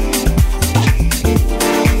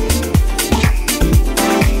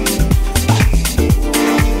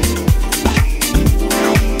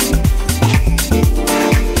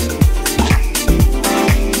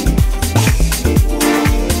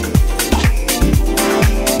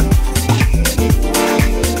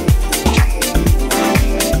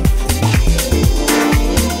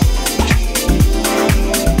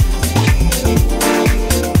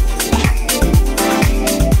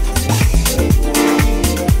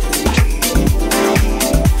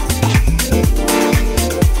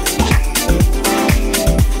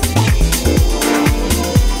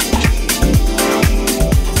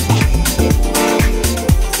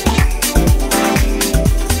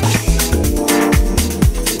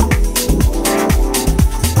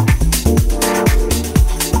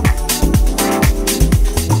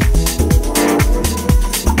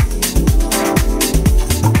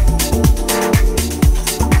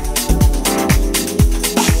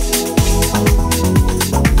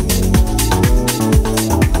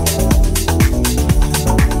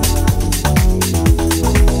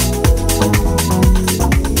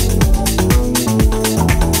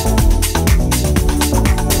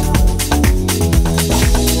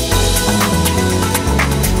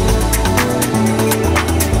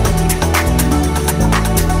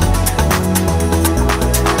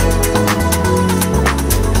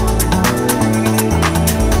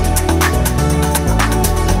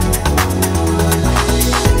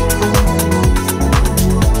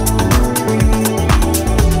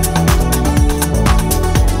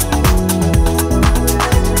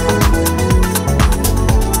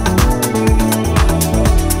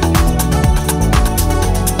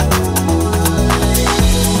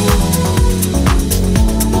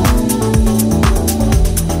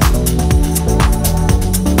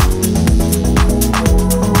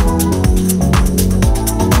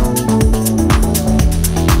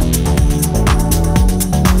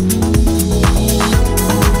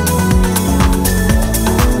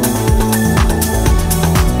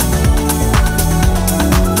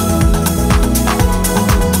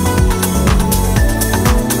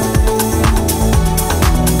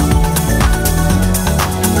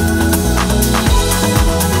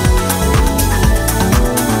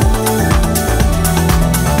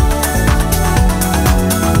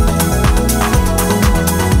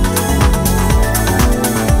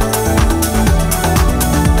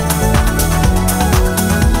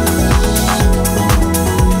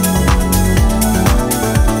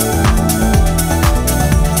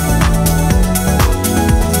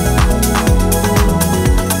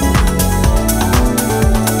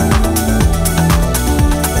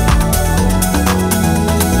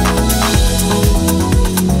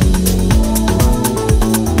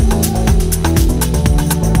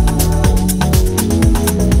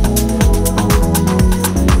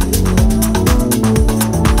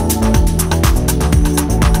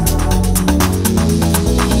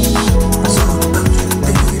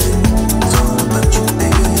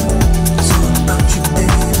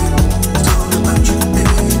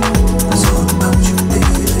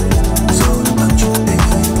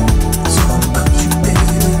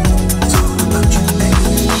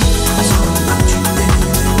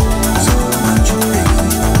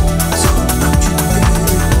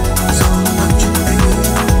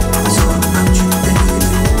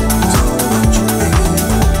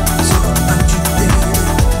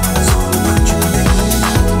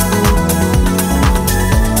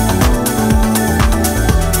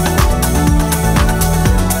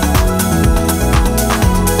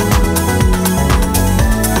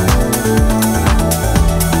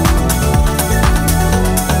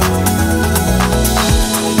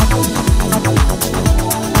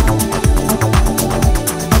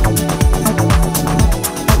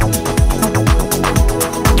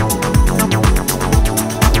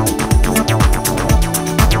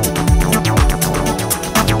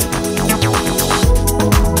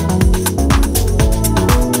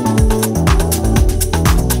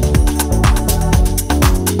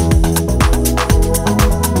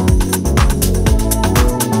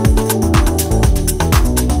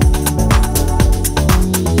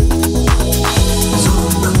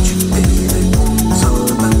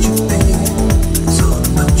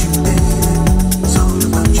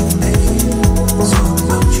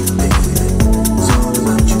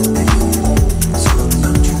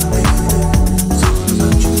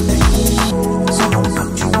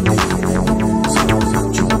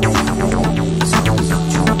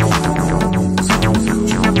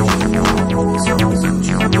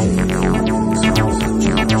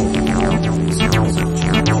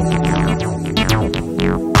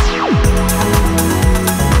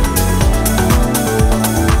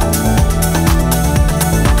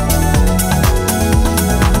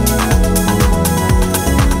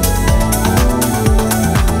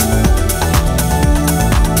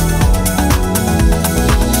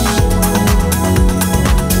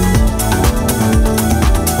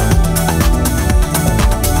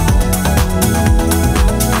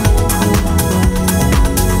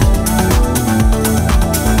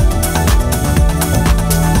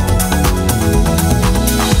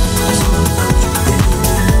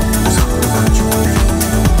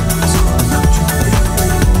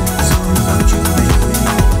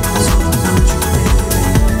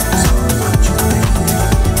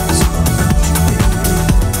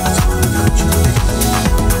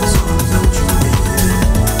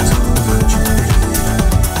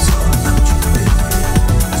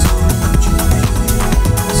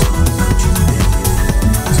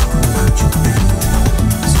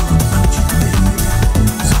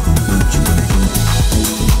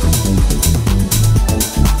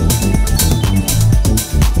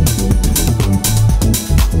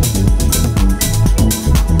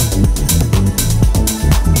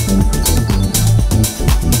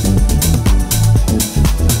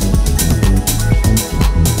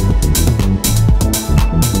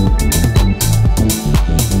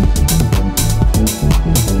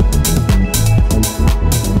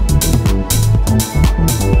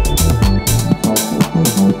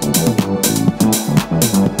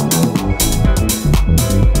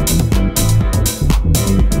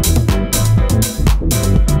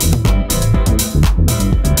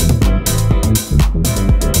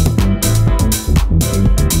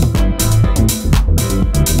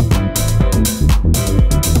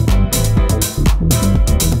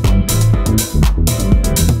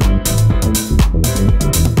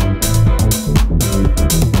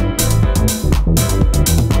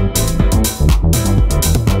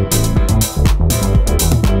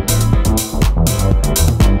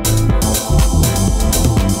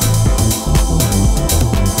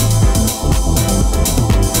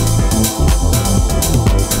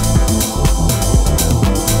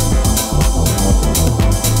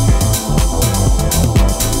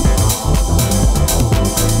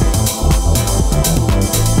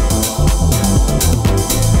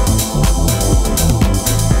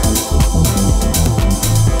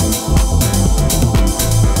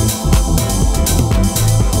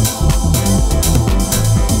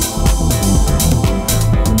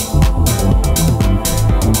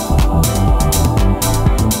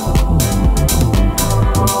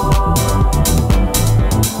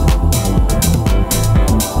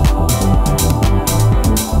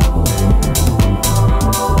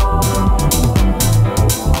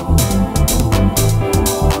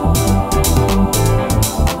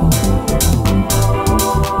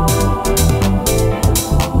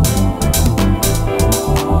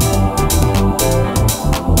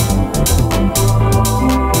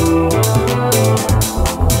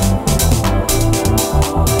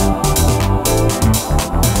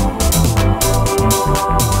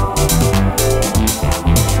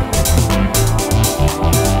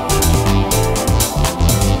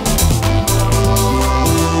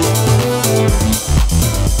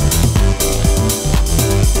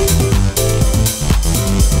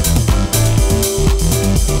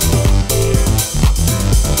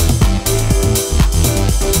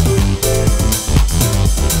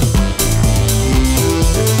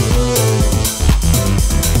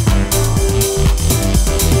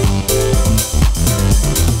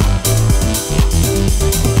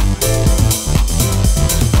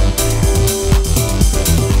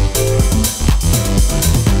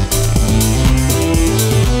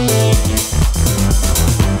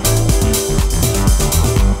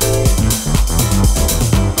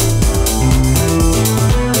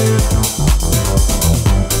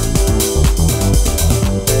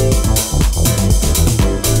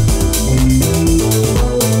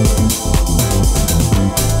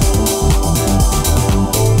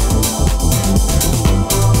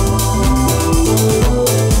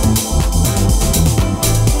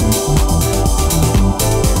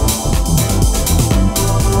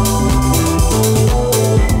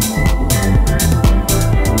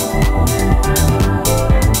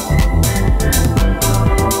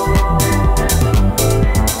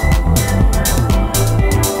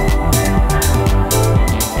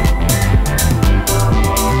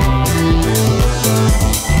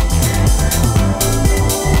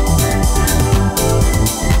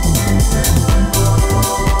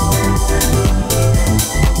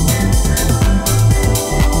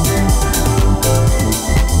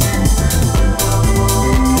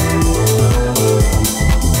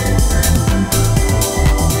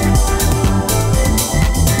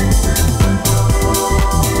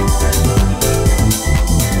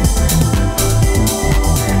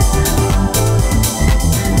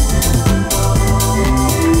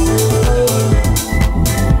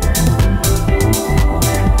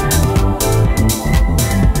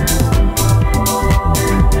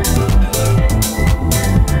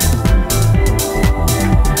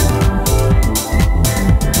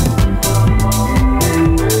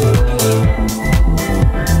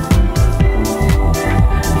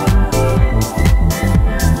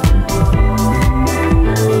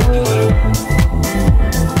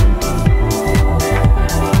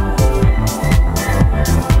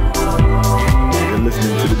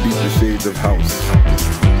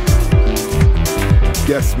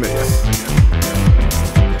 mix.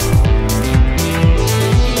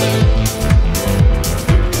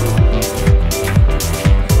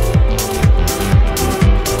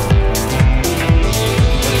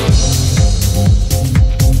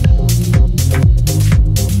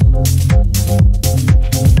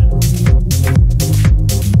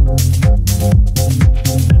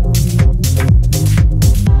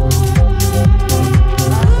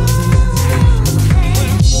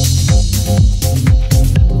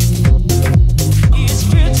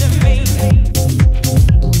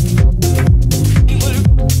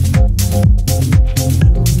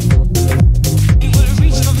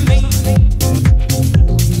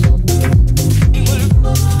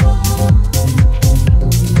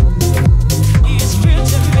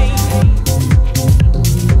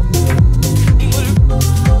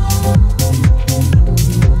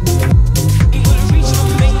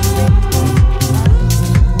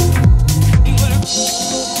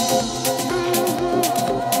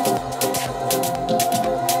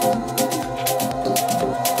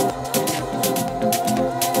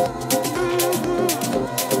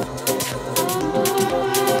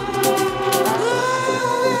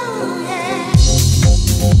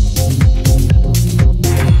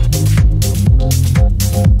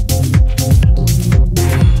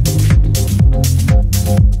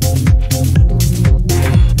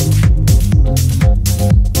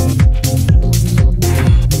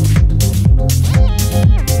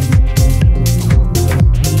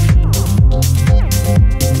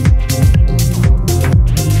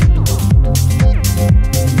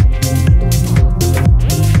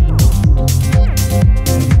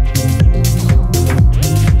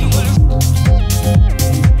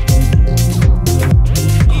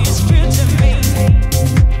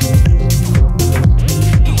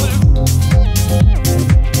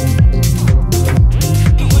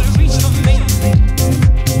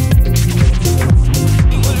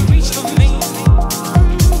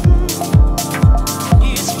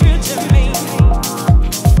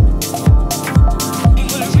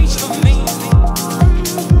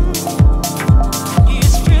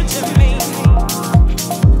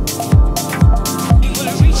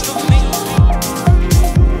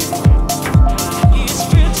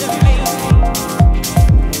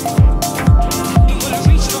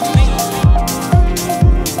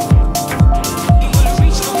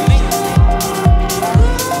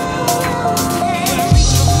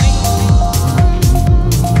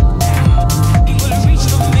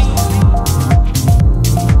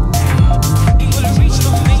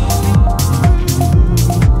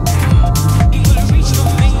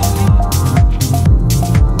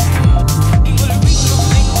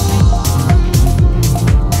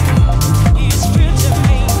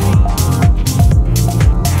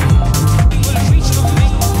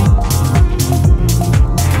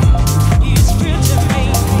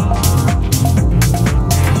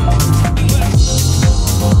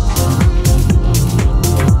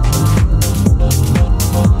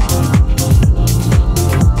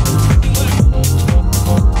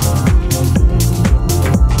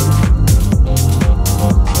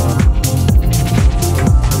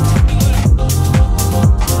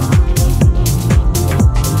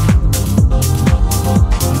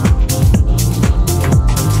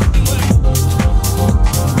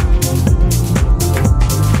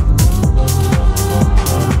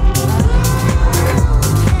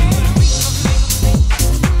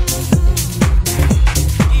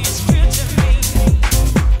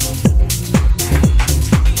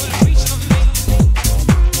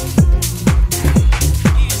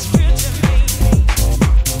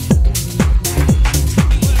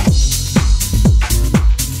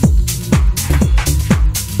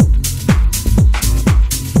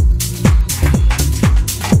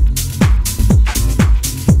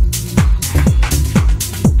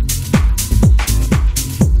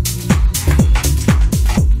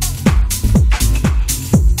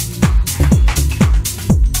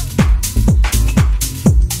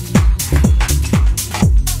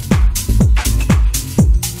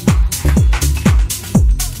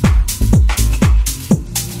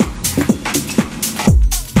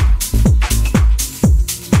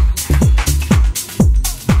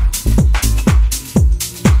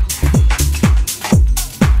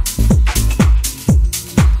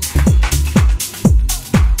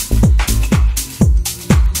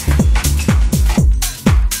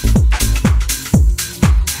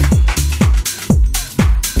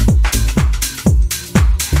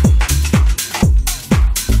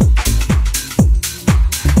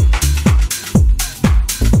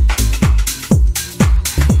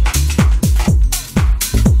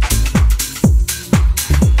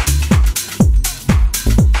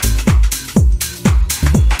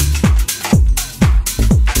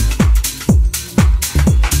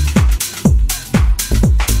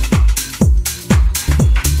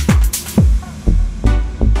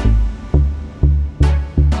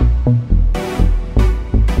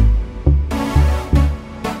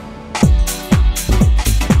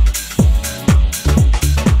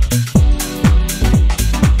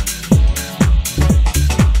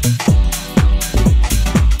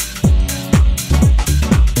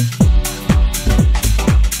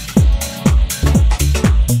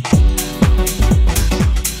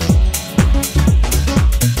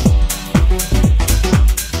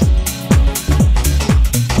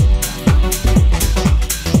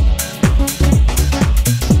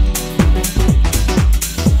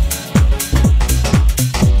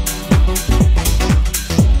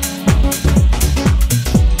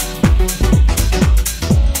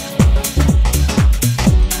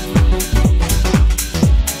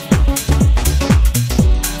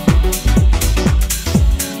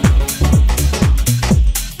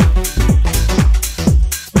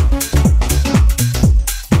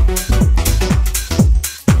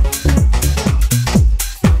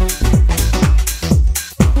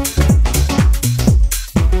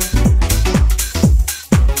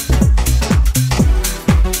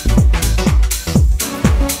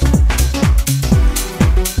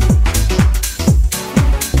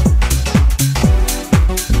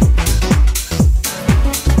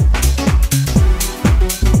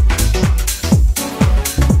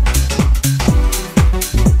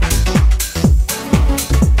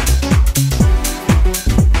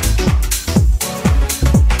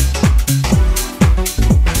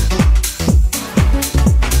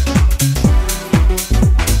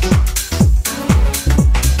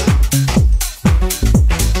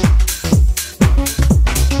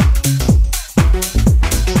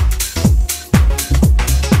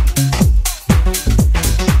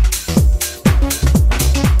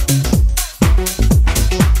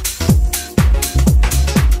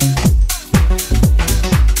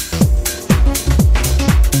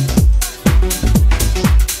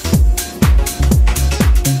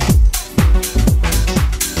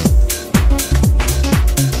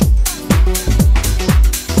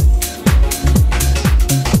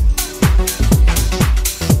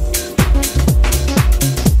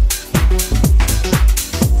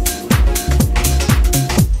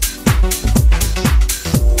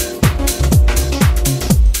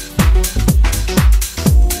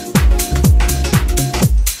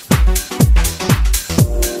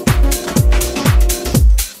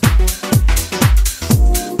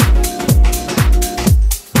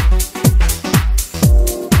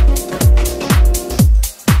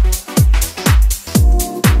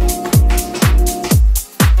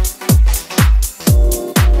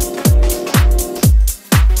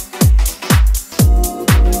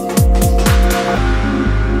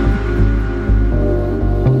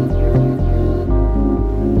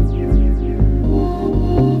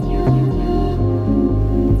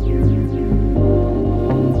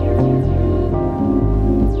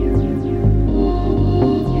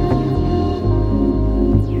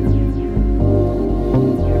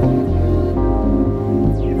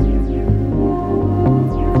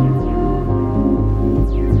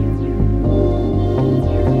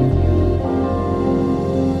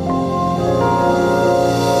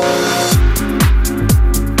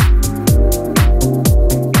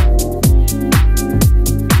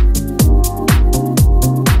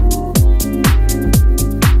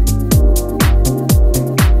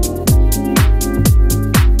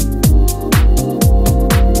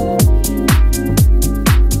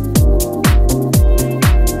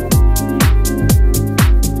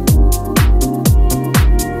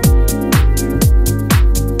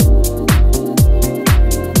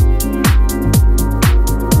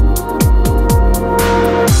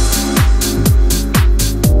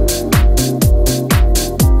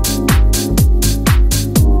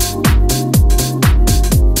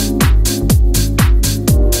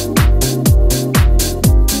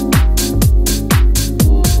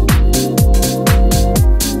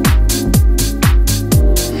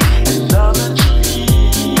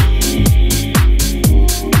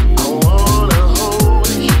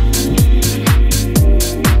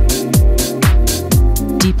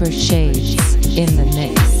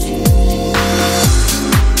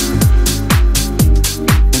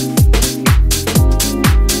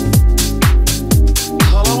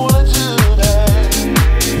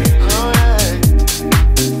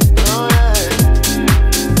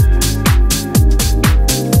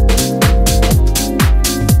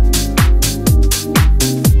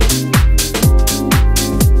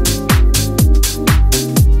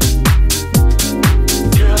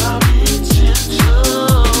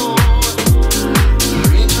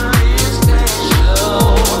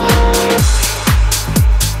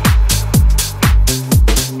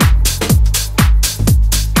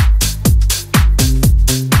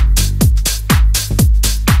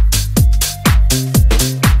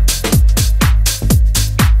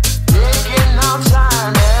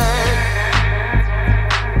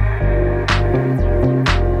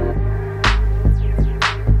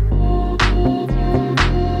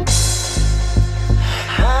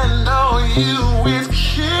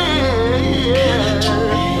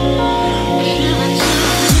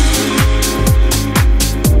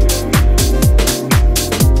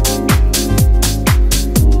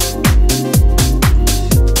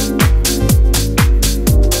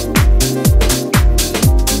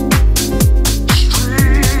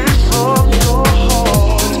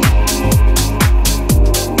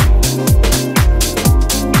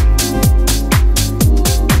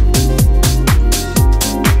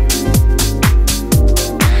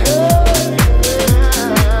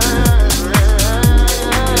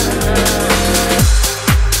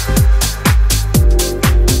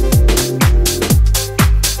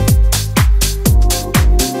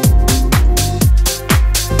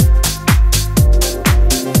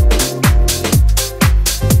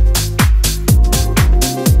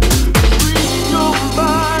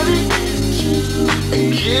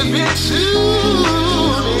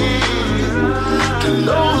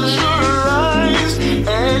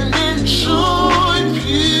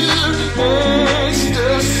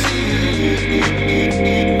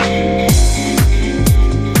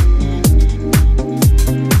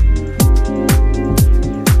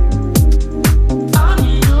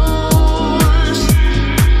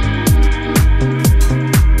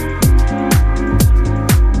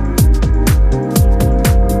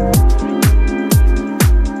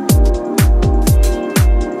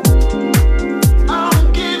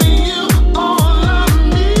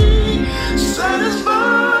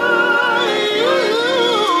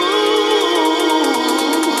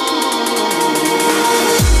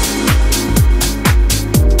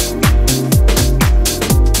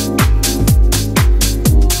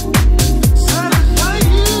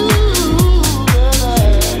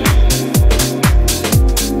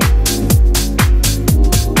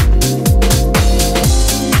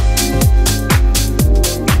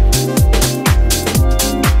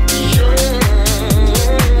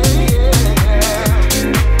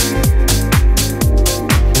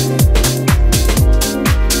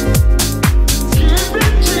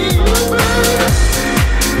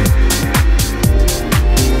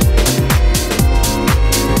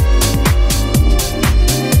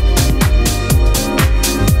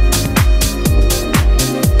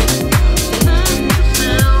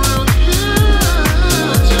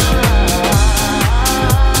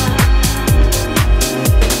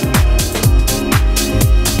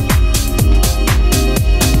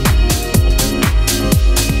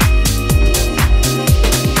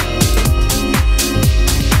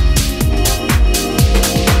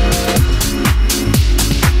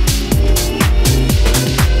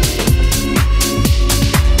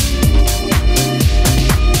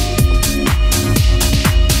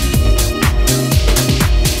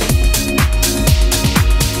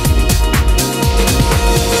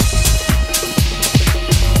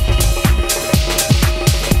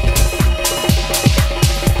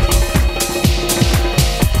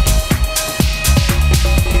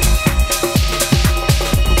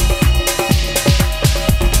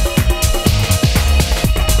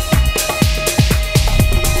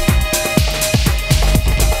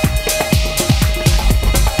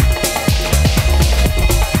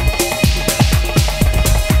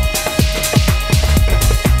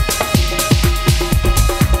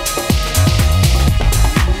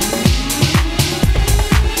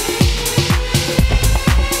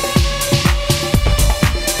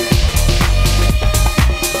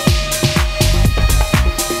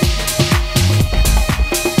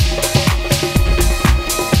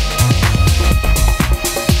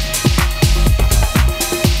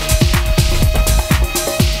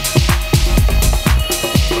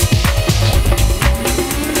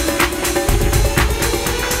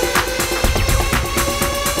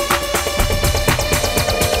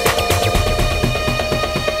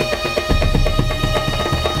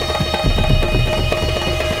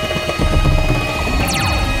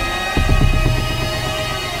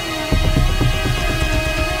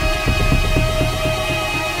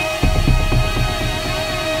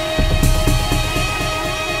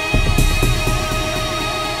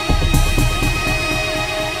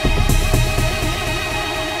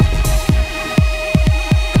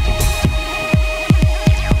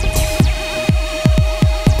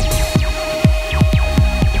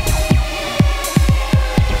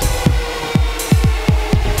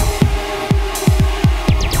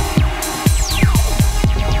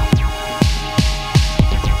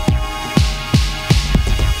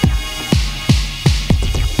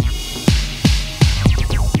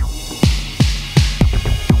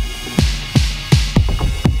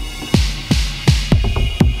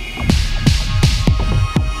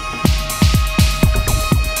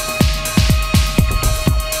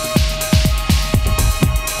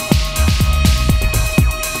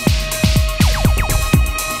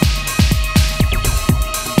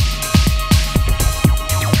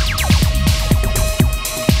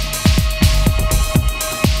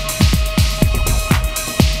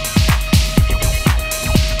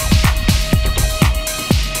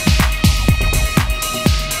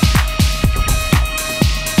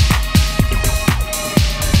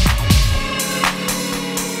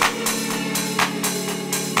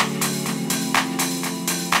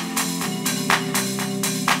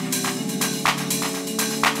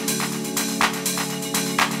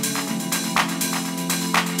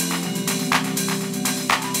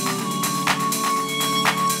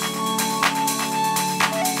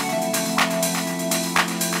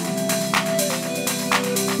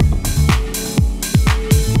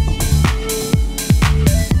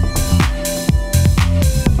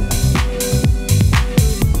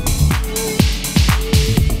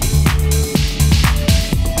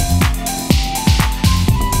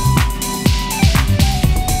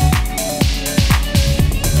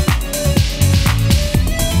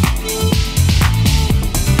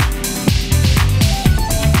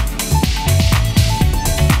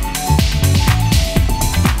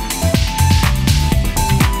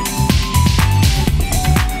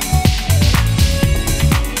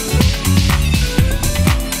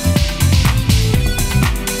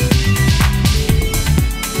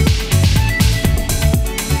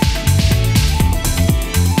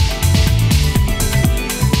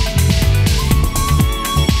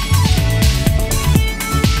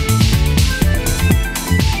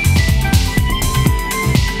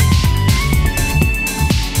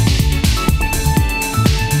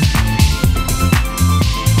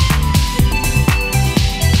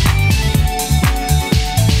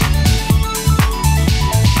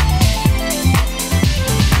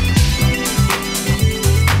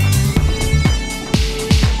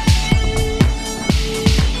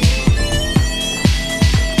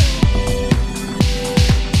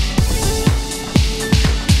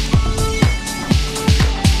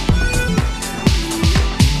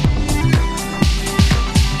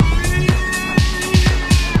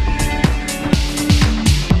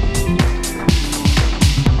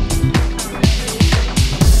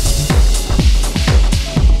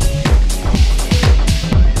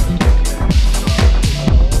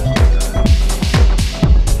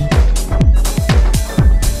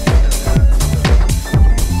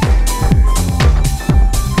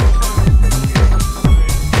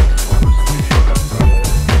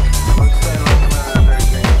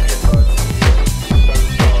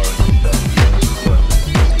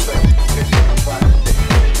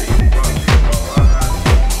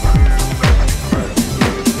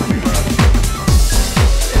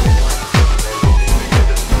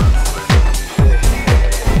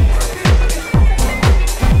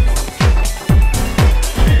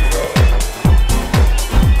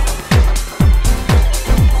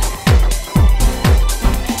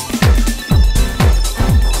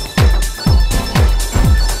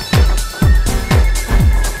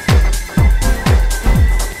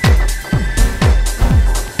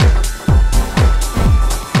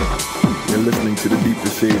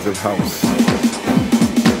 house.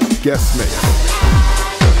 Guest mix.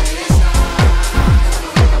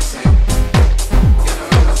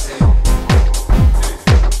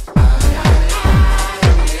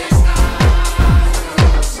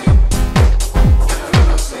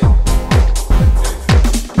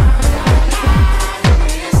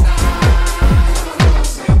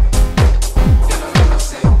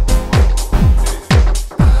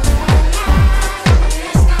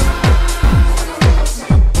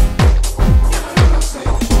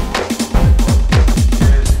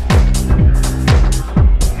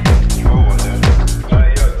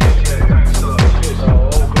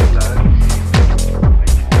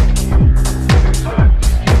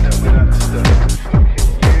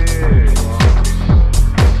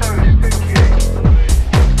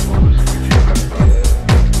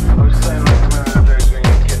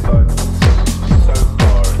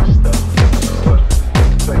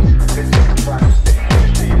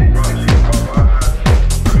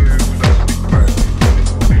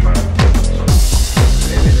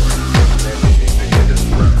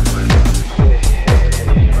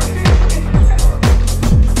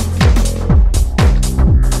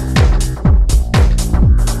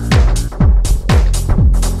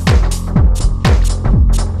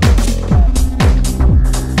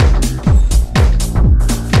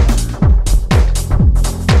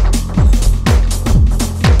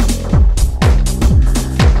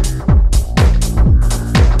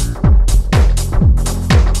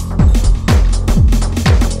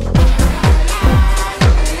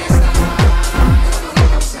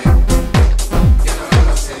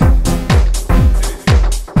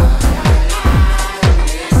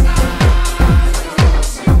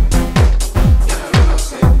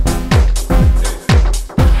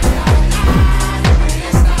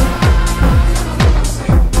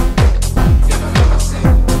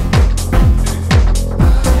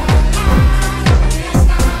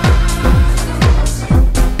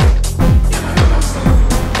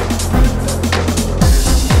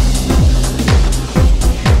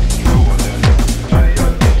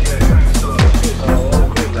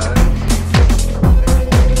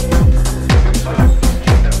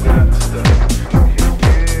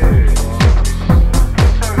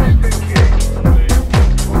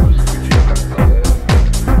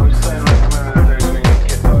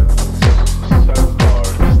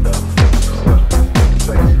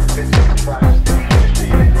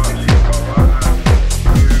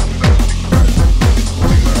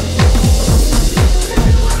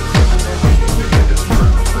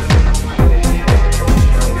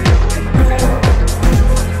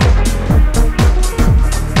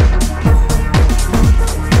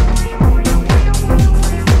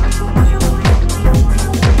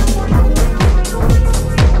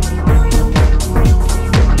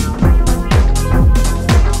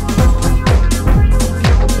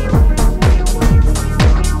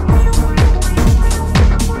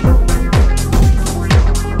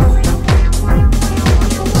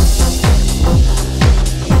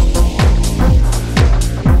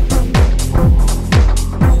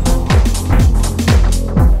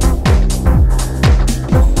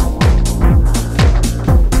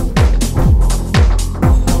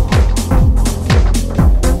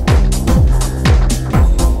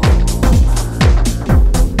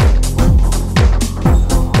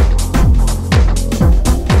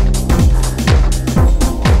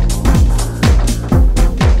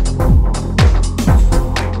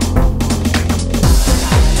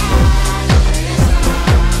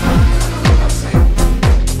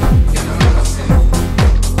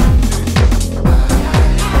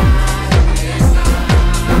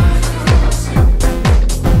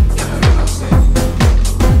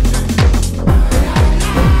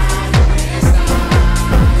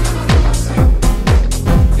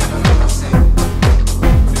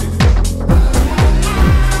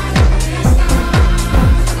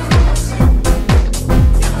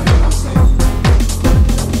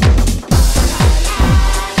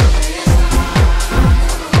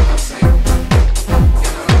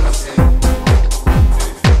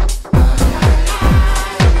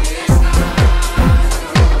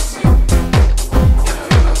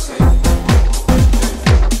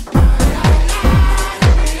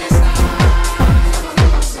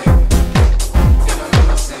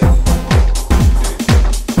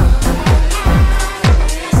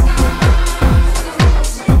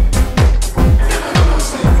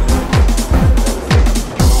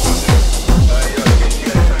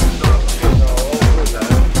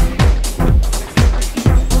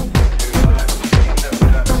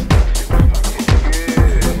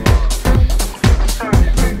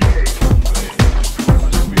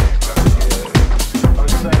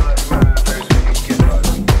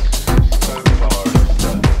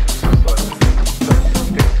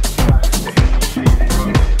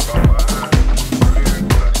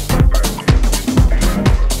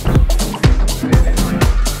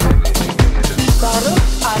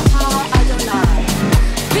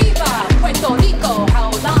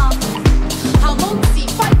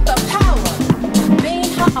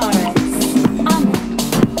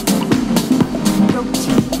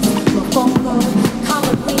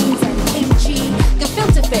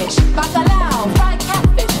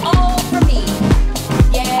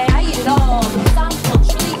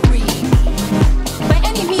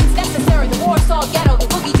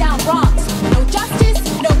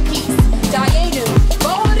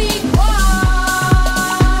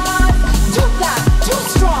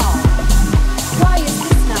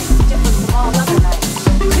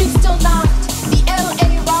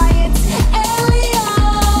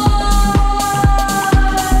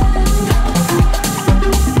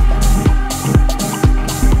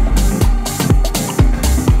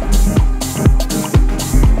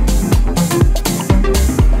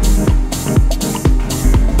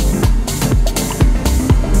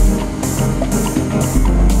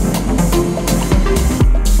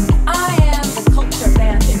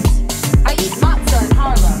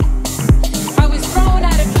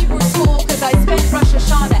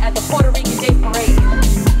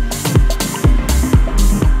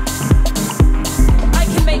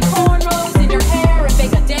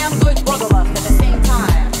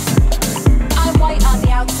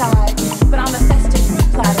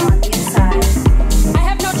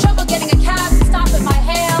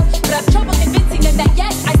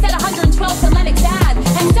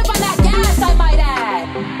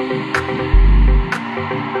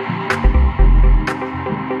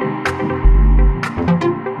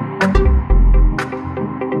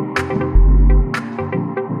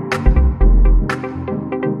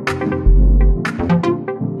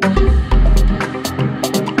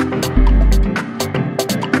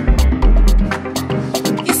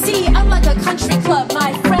 country club,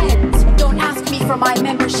 my friends don't ask me for my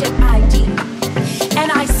membership ID.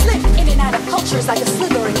 And I slip in and out of cultures like a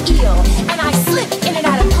slithering eel. And I slip in and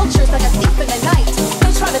out of cultures like a thief in the night.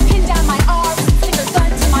 They try to pin down my arms and stick a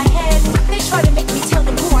gun to my head. They try to make me tell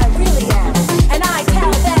them who I really am. And I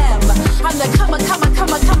tell them I'm the chameleon.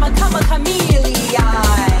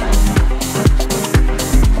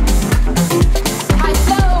 I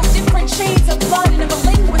flow different shades of blood and I'm a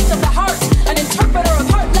linguist of the heart, an interpreter of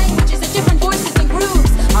heart languages and different voices and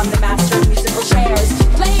grooves. I'm the master of musical chairs,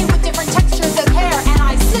 playing with different textures of hair, and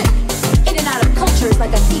I slip in and out of cultures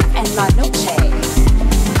like a thief and La Noche.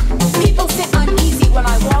 People sit uneasy when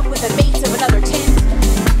I walk with the bait of another tint,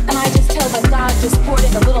 and I just tell them God just poured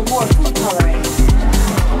in a little more food coloring.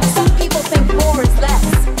 Some people think more is less.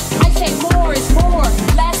 I say more is more,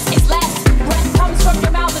 less is less. Breath comes from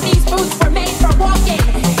your mouth and these boots were made for walking.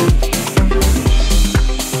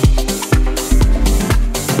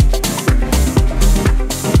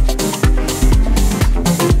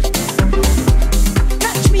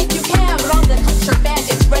 Touch me if you can, but I'm the culture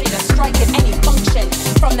bandits ready to strike at any function.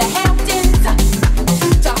 From the Hamptons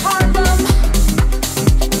to Harlem,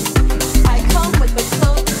 I come with the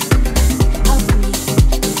cloak of me.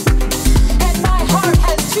 And my heart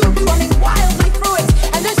has tubes running wildly through it.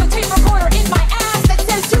 And there's a tape recorder in my ass that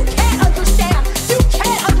says you can't understand. You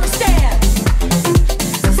can't understand.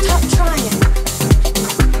 So stop trying.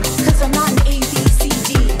 Cause I'm not an ABCD.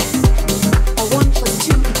 A 1 +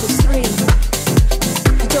 2 = 3.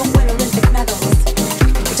 I don't win Olympic medals.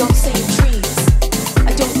 I don't save trees.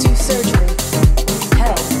 I don't do surgery.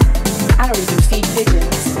 Hell, I don't even feed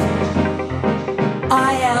pigeons.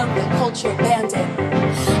 I am the culture bandit.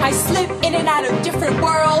 I slip in and out of different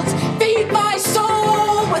worlds. Feed my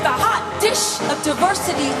soul with a hot dish of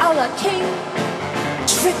diversity a la king.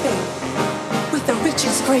 Dripping with the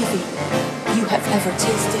richest gravy you have ever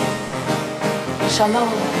tasted.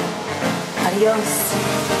 Shalom. Adios.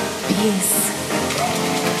 Peace.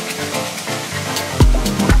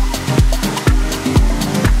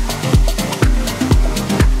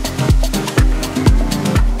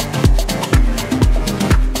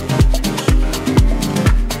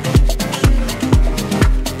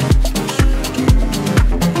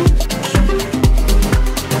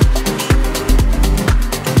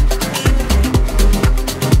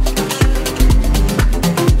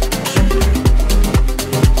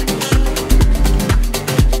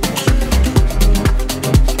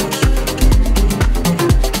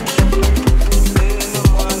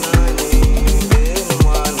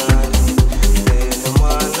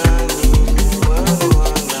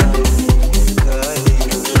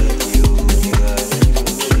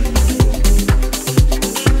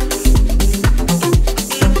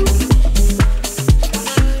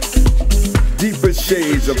 Deeper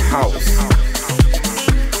shades of house.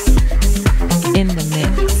 In the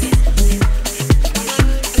mix.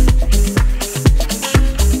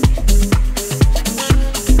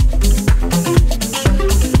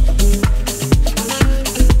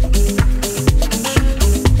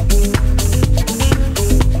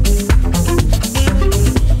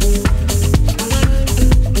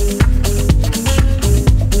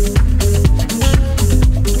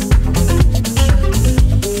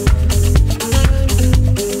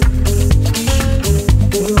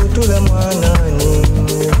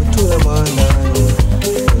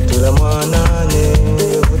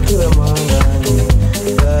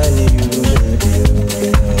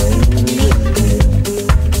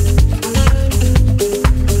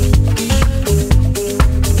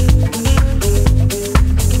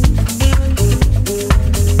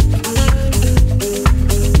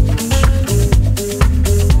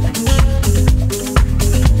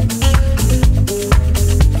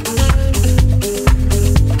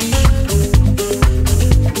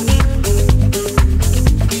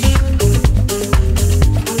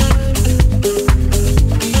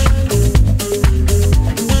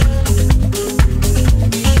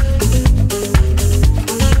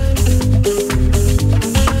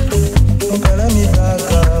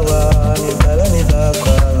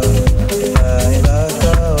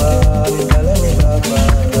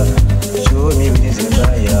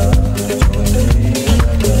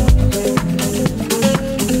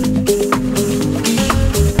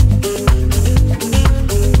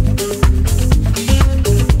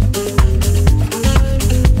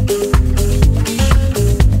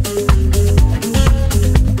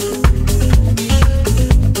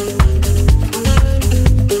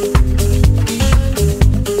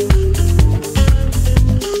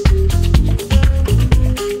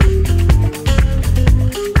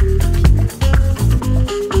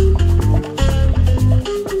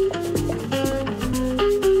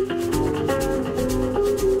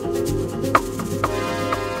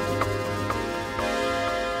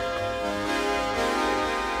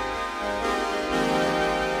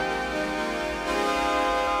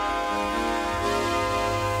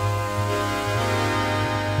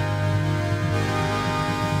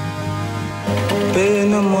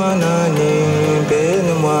 mwanani,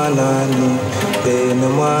 bene mwanani, bene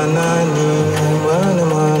mwanani, mwana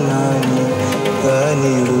mwanani,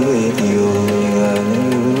 gani radio, gani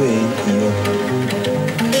radio.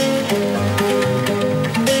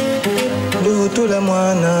 Lutula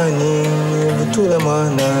mwanani, lutula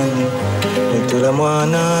mwanani, lutula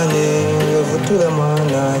mwanani, lutula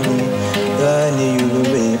mwanani, gani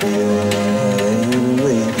radio, gani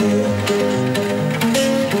radio.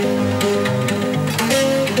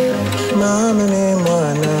 Mama me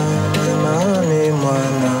mwana, mama me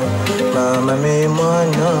mwana, mama me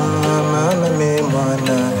mwana, mama me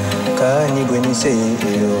mwana, kani bweni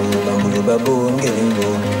seyo, bambulu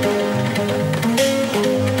babongelelo.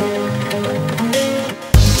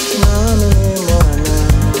 Mama me mwana,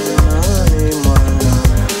 mama me mwana,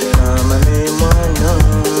 mama me mwana,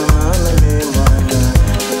 mama me mwana,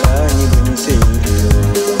 kani bweni seyo,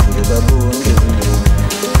 bambulu babongelelo.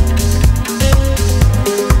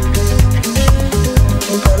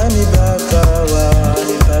 Nipala mi bakawa,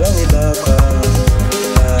 nipala mi bakawa,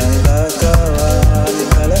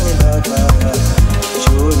 nipala mi bakawa,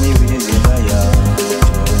 show me wizi baya,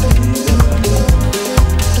 show me wizi baya.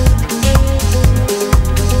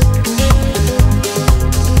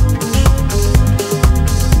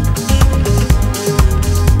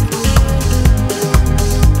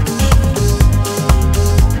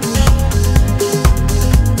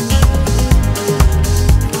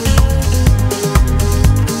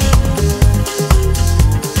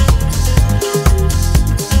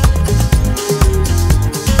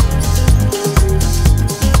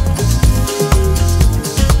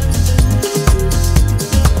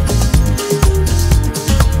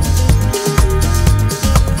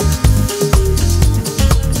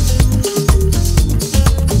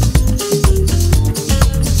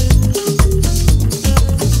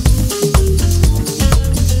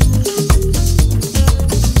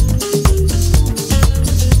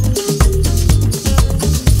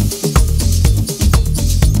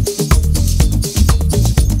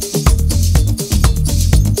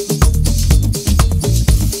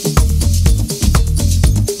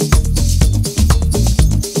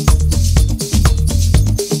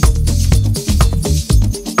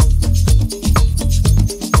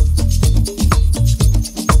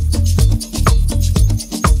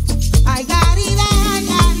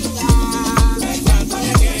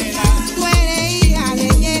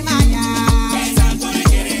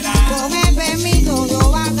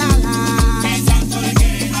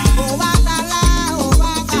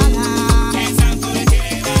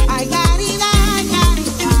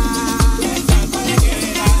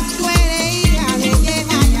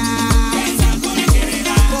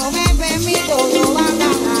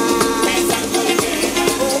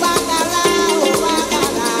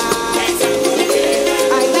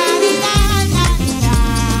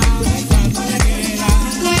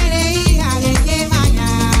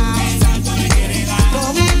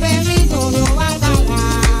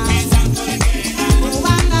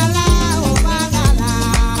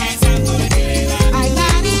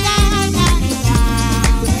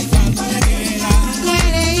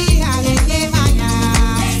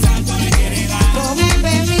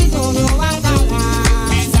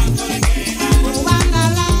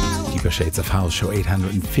 Show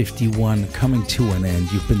 851 coming to an end.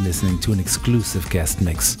 You've been listening to an exclusive guest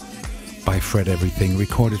mix by Fred Everything,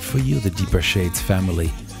 recorded for you, the Deeper Shades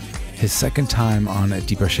family. His second time on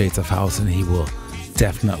Deeper Shades of House, and he will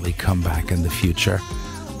definitely come back in the future.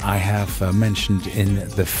 I have mentioned in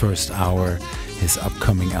the first hour his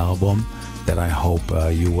upcoming album that I hope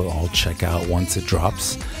you will all check out once it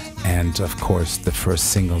drops. And of course, the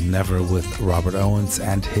first single, Never, with Robert Owens,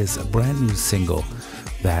 and his brand new single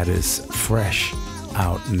that is fresh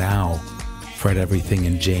out now, Fred Everything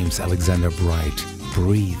and James Alexander Bright,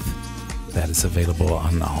 Breathe, that is available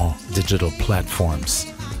on all digital platforms.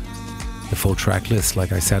 The full track list,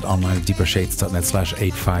 like I said, online at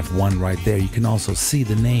deepershades.net/851. Right there, you can also see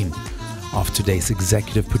the name of today's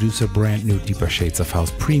executive producer, brand new Deeper Shades of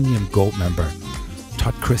House Premium Gold member,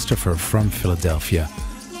 Todd Christopher from Philadelphia.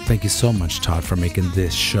 Thank you so much, Todd, for making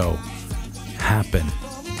this show happen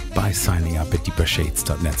by signing up at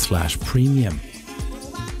deepershades.net/premium.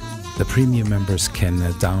 The premium members can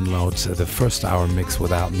download the first hour mix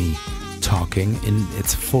without me talking in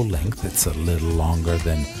its full length. It's a little longer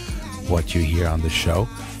than what you hear on the show.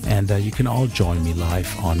 And you can all join me live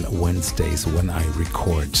on Wednesdays when I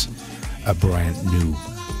record a brand new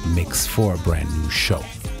mix for a brand new show.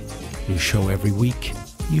 New show every week,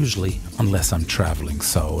 usually, unless I'm traveling.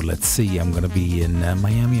 So let's see, I'm going to be in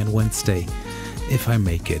Miami on Wednesday, if I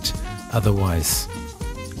make it. Otherwise,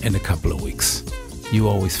 in a couple of weeks. you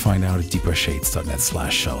always find out at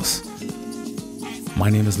deepershades.net/shows. My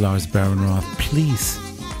name is Lars Behrenroth. Please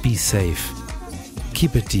be safe.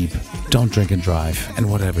 Keep it deep. Don't drink and drive. And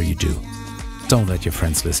whatever you do, don't let your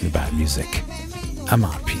friends listen to bad music. I'm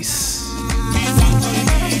out. Peace.